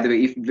 which by the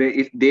way,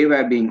 if they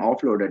were being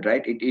offloaded,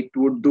 right, it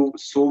would do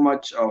so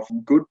much of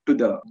good to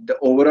the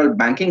overall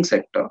banking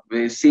sector.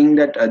 We're seeing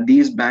that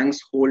these banks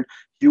hold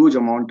huge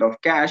amount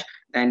of cash,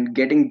 and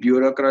getting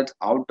bureaucrats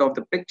out of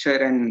the picture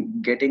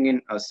and getting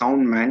in a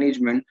sound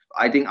management,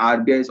 I think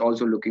RBI is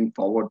also looking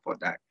forward for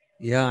that.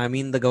 Yeah, I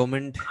mean, the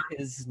government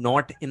is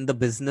not in the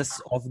business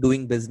of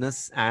doing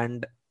business,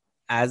 and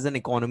as an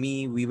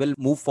economy, we will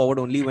move forward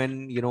only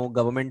when,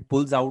 government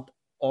pulls out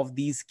of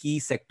these key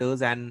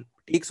sectors and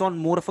takes on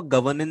more of a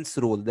governance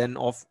role than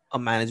of a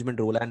management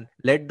role, and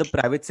let the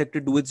private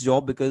sector do its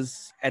job,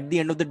 because at the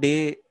end of the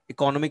day,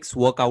 economics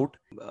work out.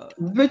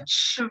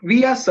 Which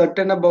we are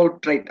certain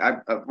about, right?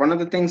 One of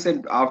the things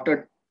that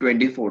after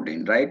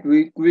 2014, right,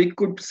 we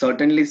could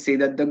certainly say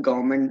that the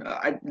government,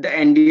 the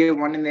NDA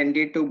 1 and the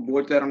NDA 2,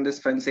 both were on this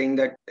front saying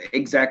that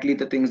exactly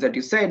the things that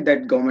you said,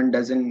 that government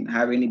doesn't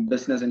have any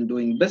business in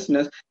doing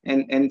business,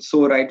 and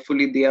so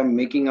rightfully they are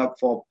making up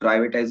for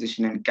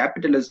privatization and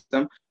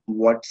capitalism.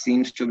 What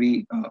seems to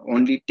be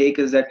only take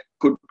is that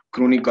could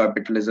crony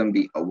capitalism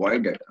be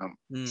avoided?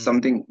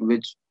 Something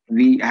which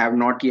we have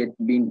not yet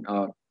been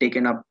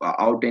taken up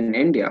out in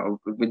India,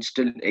 which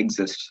still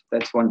exists.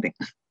 That's one thing.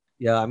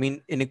 Yeah, I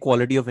mean,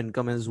 inequality of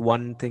income is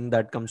one thing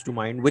that comes to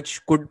mind,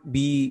 which could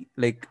be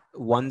like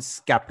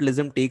once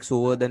capitalism takes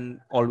over,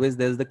 then always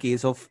there's the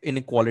case of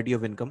inequality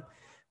of income.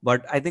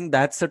 But I think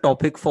that's a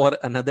topic for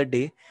another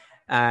day.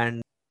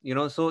 And,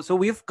 so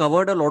we've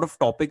covered a lot of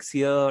topics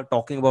here,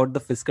 talking about the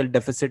fiscal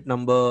deficit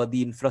number,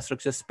 the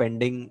infrastructure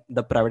spending,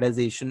 the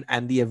privatization,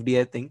 and the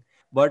FDI thing.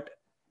 But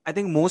I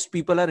think most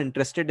people are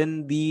interested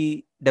in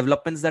the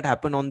developments that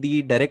happen on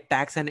the direct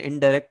tax and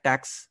indirect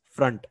tax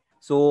front.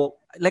 So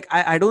like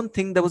I don't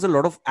think there was a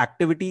lot of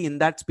activity in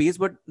that space,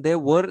 but there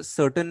were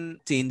certain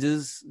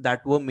changes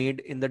that were made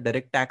in the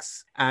direct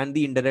tax and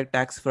the indirect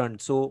tax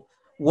front. So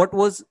what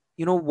was,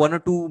 one or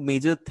two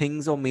major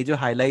things or major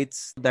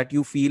highlights that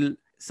you feel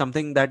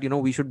something that,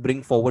 we should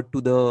bring forward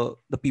to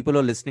the people who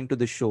are listening to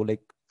this show?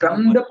 Like,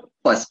 From the yeah.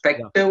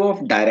 perspective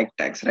of direct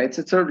tax, right?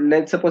 So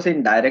let's suppose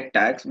in direct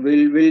tax,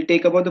 we'll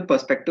take about the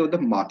perspective of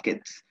the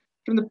markets.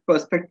 From the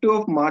perspective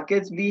of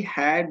markets, we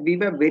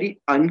were very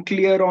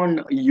unclear on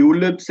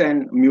ULIPs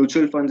and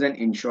mutual funds and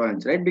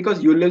insurance, right?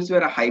 Because ULIPs were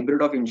a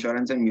hybrid of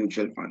insurance and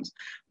mutual funds.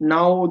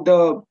 Now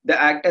the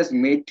act has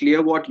made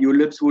clear what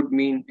ULIPs would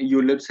mean.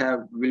 ULIPs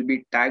will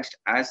be taxed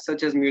as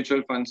such as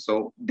mutual funds,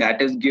 so that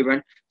is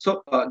given.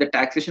 So the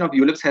taxation of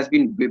ULIPs has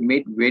been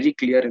made very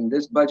clear in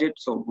this budget.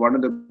 So one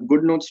of the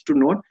good notes to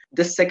note.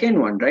 The second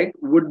one, right,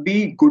 would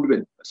be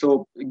goodwill.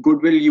 So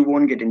goodwill, you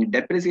won't get any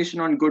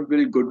depreciation on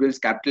goodwill. Goodwill's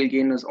capital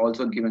gain is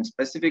also given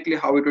specifically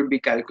how it would be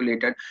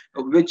calculated,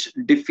 which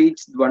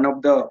defeats one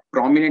of the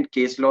prominent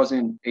case laws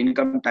in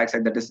income tax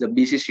act, that is the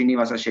BC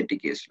Srinivasa Shetty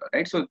case law,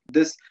 right? So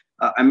this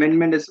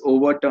amendment is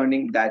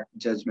overturning that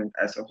judgment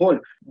as a whole.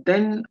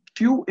 Then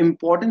few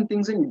important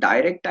things in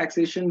direct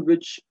taxation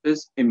which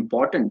is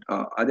important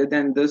other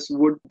than this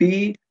would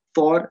be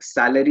for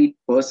salaried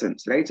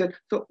persons, right?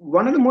 So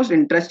one of the most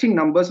interesting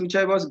numbers which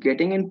I was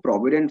getting in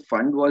Provident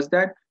Fund was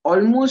that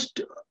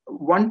almost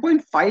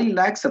 1.5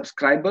 lakh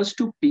subscribers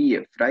to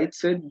PF, right?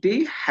 So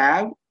they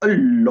have a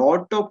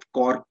lot of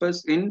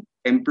corpus in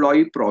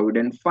Employee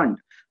Provident Fund.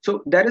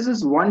 So there is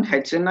this one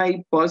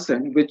HNI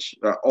person, which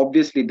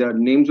obviously the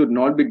names would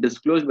not be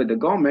disclosed by the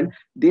government.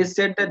 They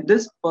said that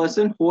this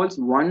person holds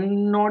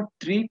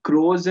 103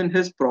 crores in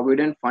his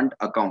Provident Fund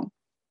account.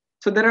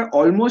 So there are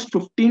almost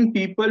 15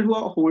 people who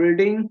are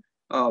holding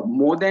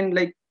more than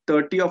like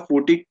 30 or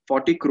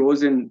 40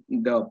 crores in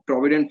the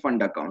Provident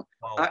Fund account.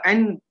 Wow.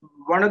 And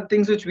one of the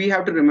things which we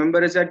have to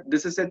remember is that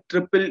this is a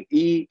triple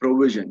E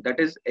provision, that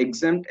is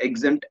exempt,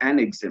 exempt, and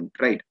exempt,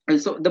 right?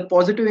 And so the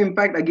positive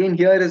impact again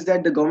here is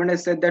that the government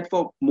has said that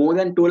for more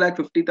than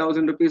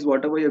 2,50,000 rupees,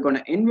 whatever you're going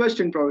to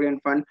invest in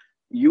Provident Fund,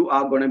 you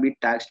are going to be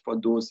taxed for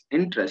those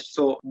interests.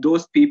 So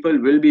those people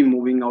will be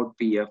moving out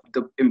PF.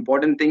 The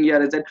important thing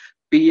here is that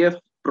PF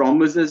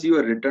promises you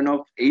a return of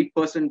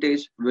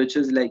 8%, which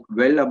is like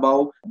well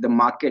above the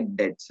market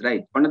debts,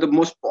 right? One of the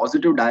most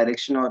positive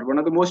direction or one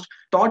of the most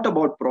thought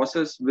about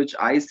process which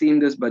I see in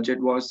this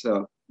budget was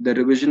the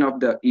revision of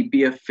the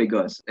EPF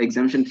figures,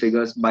 exemption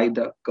figures by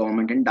the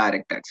government in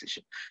direct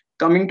taxation.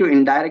 Coming to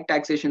indirect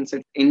taxation,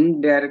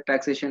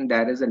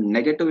 there is a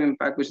negative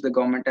impact which the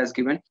government has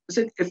given.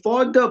 So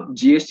for the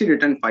GST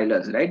return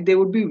filers, right, they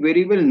would be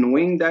very well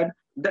knowing that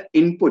the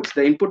input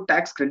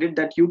tax credit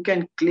that you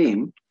can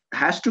claim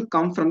has to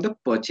come from the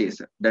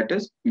purchaser. That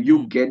is,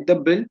 you get the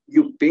bill,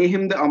 you pay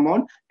him the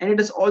amount, and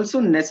it is also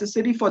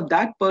necessary for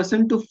that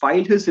person to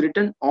file his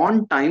return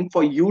on time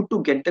for you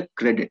to get the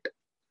credit.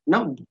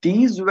 Now,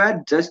 these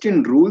were just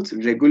in rules,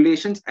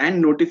 regulations,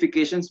 and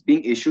notifications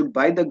being issued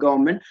by the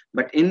government,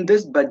 but in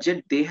this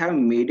budget, they have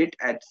made it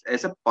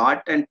as a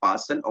part and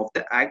parcel of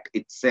the act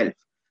itself.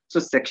 So,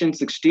 Section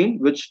 16,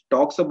 which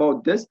talks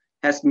about this,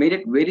 has made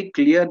it very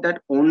clear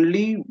that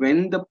only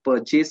when the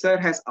purchaser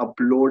has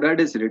uploaded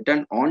his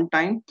return on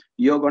time,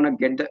 you're going to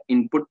get the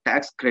input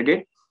tax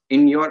credit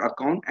in your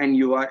account and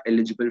you are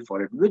eligible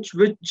for it, which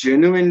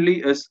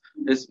genuinely is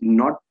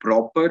not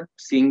proper,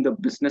 seeing the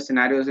business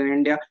scenarios in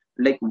India.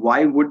 Like,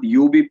 why would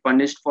you be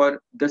punished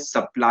for the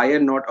supplier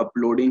not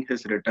uploading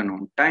his return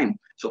on time?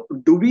 So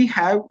do we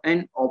have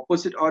an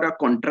opposite or a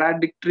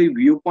contradictory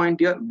viewpoint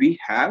here? We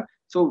have.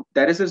 So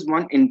there is this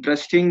one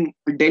interesting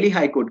Delhi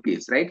High Court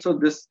case, right? So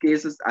this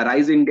case is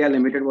Arise India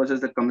Limited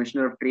versus the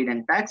Commissioner of Trade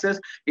and Taxes.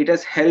 It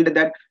has held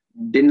that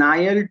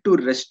denial to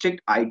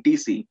restrict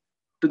ITC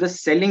to the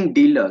selling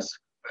dealers.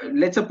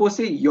 Let's suppose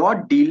say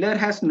your dealer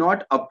has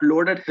not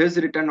uploaded his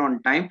return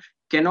on time,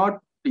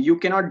 you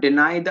cannot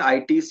deny the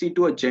ITC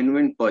to a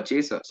genuine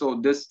purchaser. So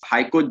this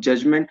High Court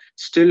judgment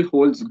still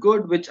holds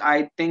good, which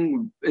I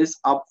think is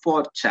up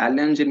for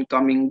challenge in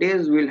coming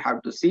days. We'll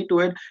have to see to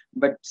it.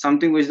 But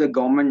something which the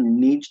government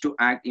needs to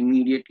act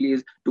immediately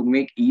is to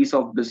make ease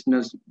of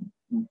business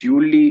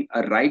duly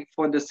a right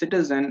for the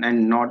citizen,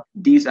 and not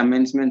these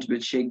amendments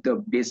which shake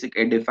the basic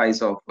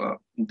edifice of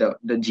the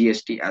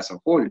GST as a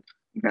whole.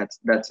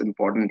 That's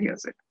important here,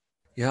 sir.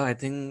 Yeah, I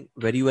think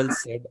very well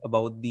said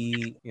about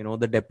the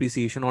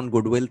depreciation on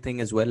goodwill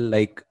thing as well.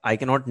 Like, I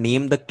cannot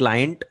name the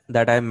client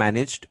that I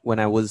managed when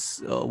I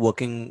was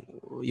working,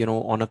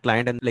 on a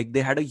client, and like they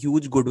had a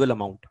huge goodwill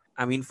amount.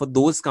 I mean, for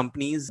those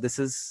companies,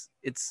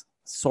 it's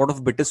sort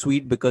of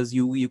bittersweet because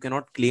you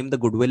cannot claim the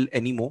goodwill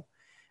anymore.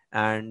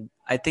 And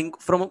I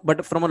think from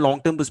a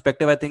long-term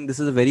perspective, I think this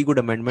is a very good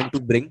amendment to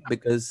bring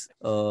because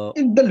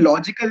The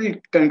logical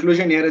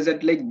conclusion here is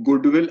that like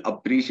goodwill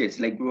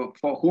appreciates. Like,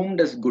 for whom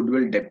does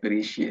goodwill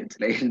depreciates?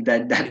 Like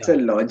that's a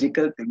yeah,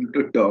 logical thing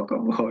to talk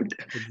about.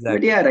 But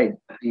exactly. yeah, right.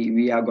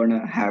 We are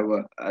gonna have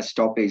a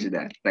stoppage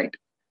there, right?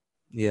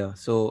 Yeah.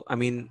 So, I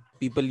mean,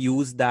 people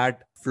use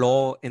that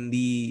flaw in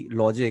the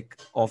logic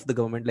of the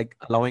government, like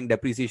allowing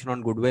depreciation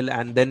on goodwill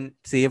and then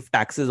save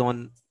taxes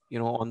on,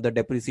 on the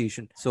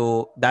depreciation.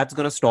 So that's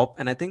going to stop.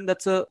 And I think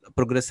that's a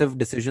progressive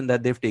decision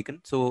that they've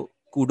taken. So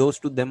kudos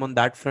to them on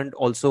that front.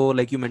 Also,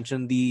 like you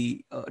mentioned,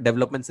 the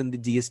developments in the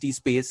GST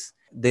space,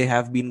 they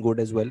have been good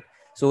as well.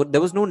 So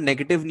there was no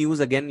negative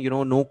news again,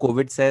 no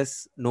COVID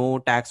says, no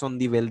tax on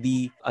the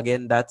wealthy.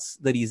 Again, that's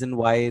the reason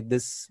why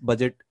this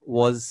budget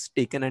was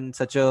taken in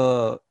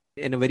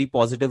a very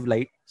positive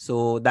light.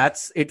 So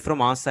that's it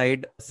from our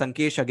side.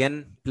 Sankesh,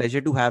 again,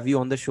 pleasure to have you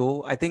on the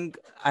show. I think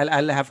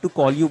I'll have to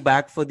call you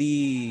back for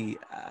the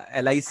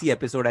LIC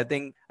episode. I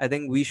think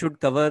we should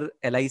cover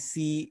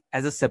LIC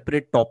as a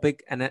separate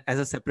topic and as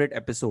a separate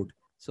episode.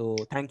 So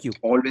thank you.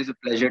 Always a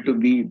pleasure to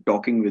be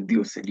talking with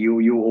you, Sid.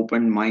 You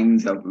open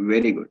minds up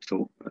very good.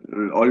 So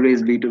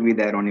always be to be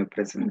there on your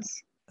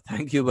presence.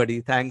 Thank you,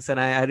 buddy. Thanks. And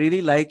I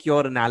really like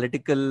your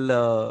analytical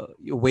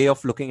your way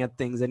of looking at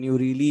things, and you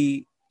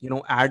really,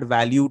 add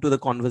value to the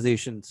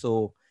conversation.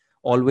 So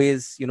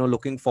always,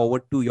 looking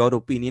forward to your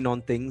opinion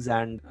on things,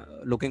 and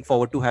looking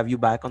forward to have you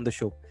back on the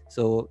show.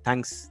 So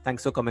thanks.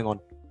 Thanks for coming on.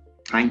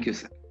 Thank you,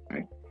 sir.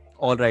 Right.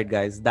 All right,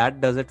 guys.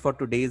 That does it for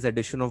today's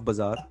edition of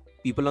Bazaar.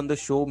 People on the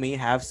show may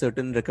have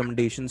certain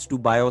recommendations to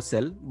buy or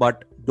sell,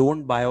 but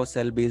don't buy or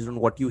sell based on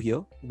what you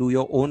hear. Do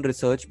your own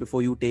research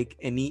before you take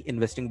any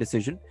investing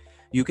decision.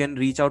 You can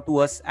reach out to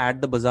us at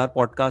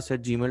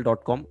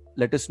thebazarpodcast@gmail.com.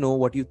 Let us know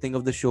what you think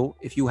of the show.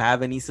 If you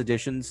have any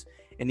suggestions,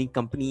 any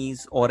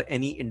companies, or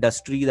any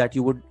industry that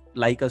you would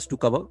like us to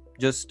cover,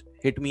 just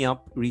hit me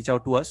up, reach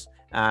out to us,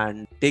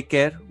 and take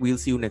care. We'll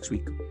see you next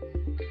week.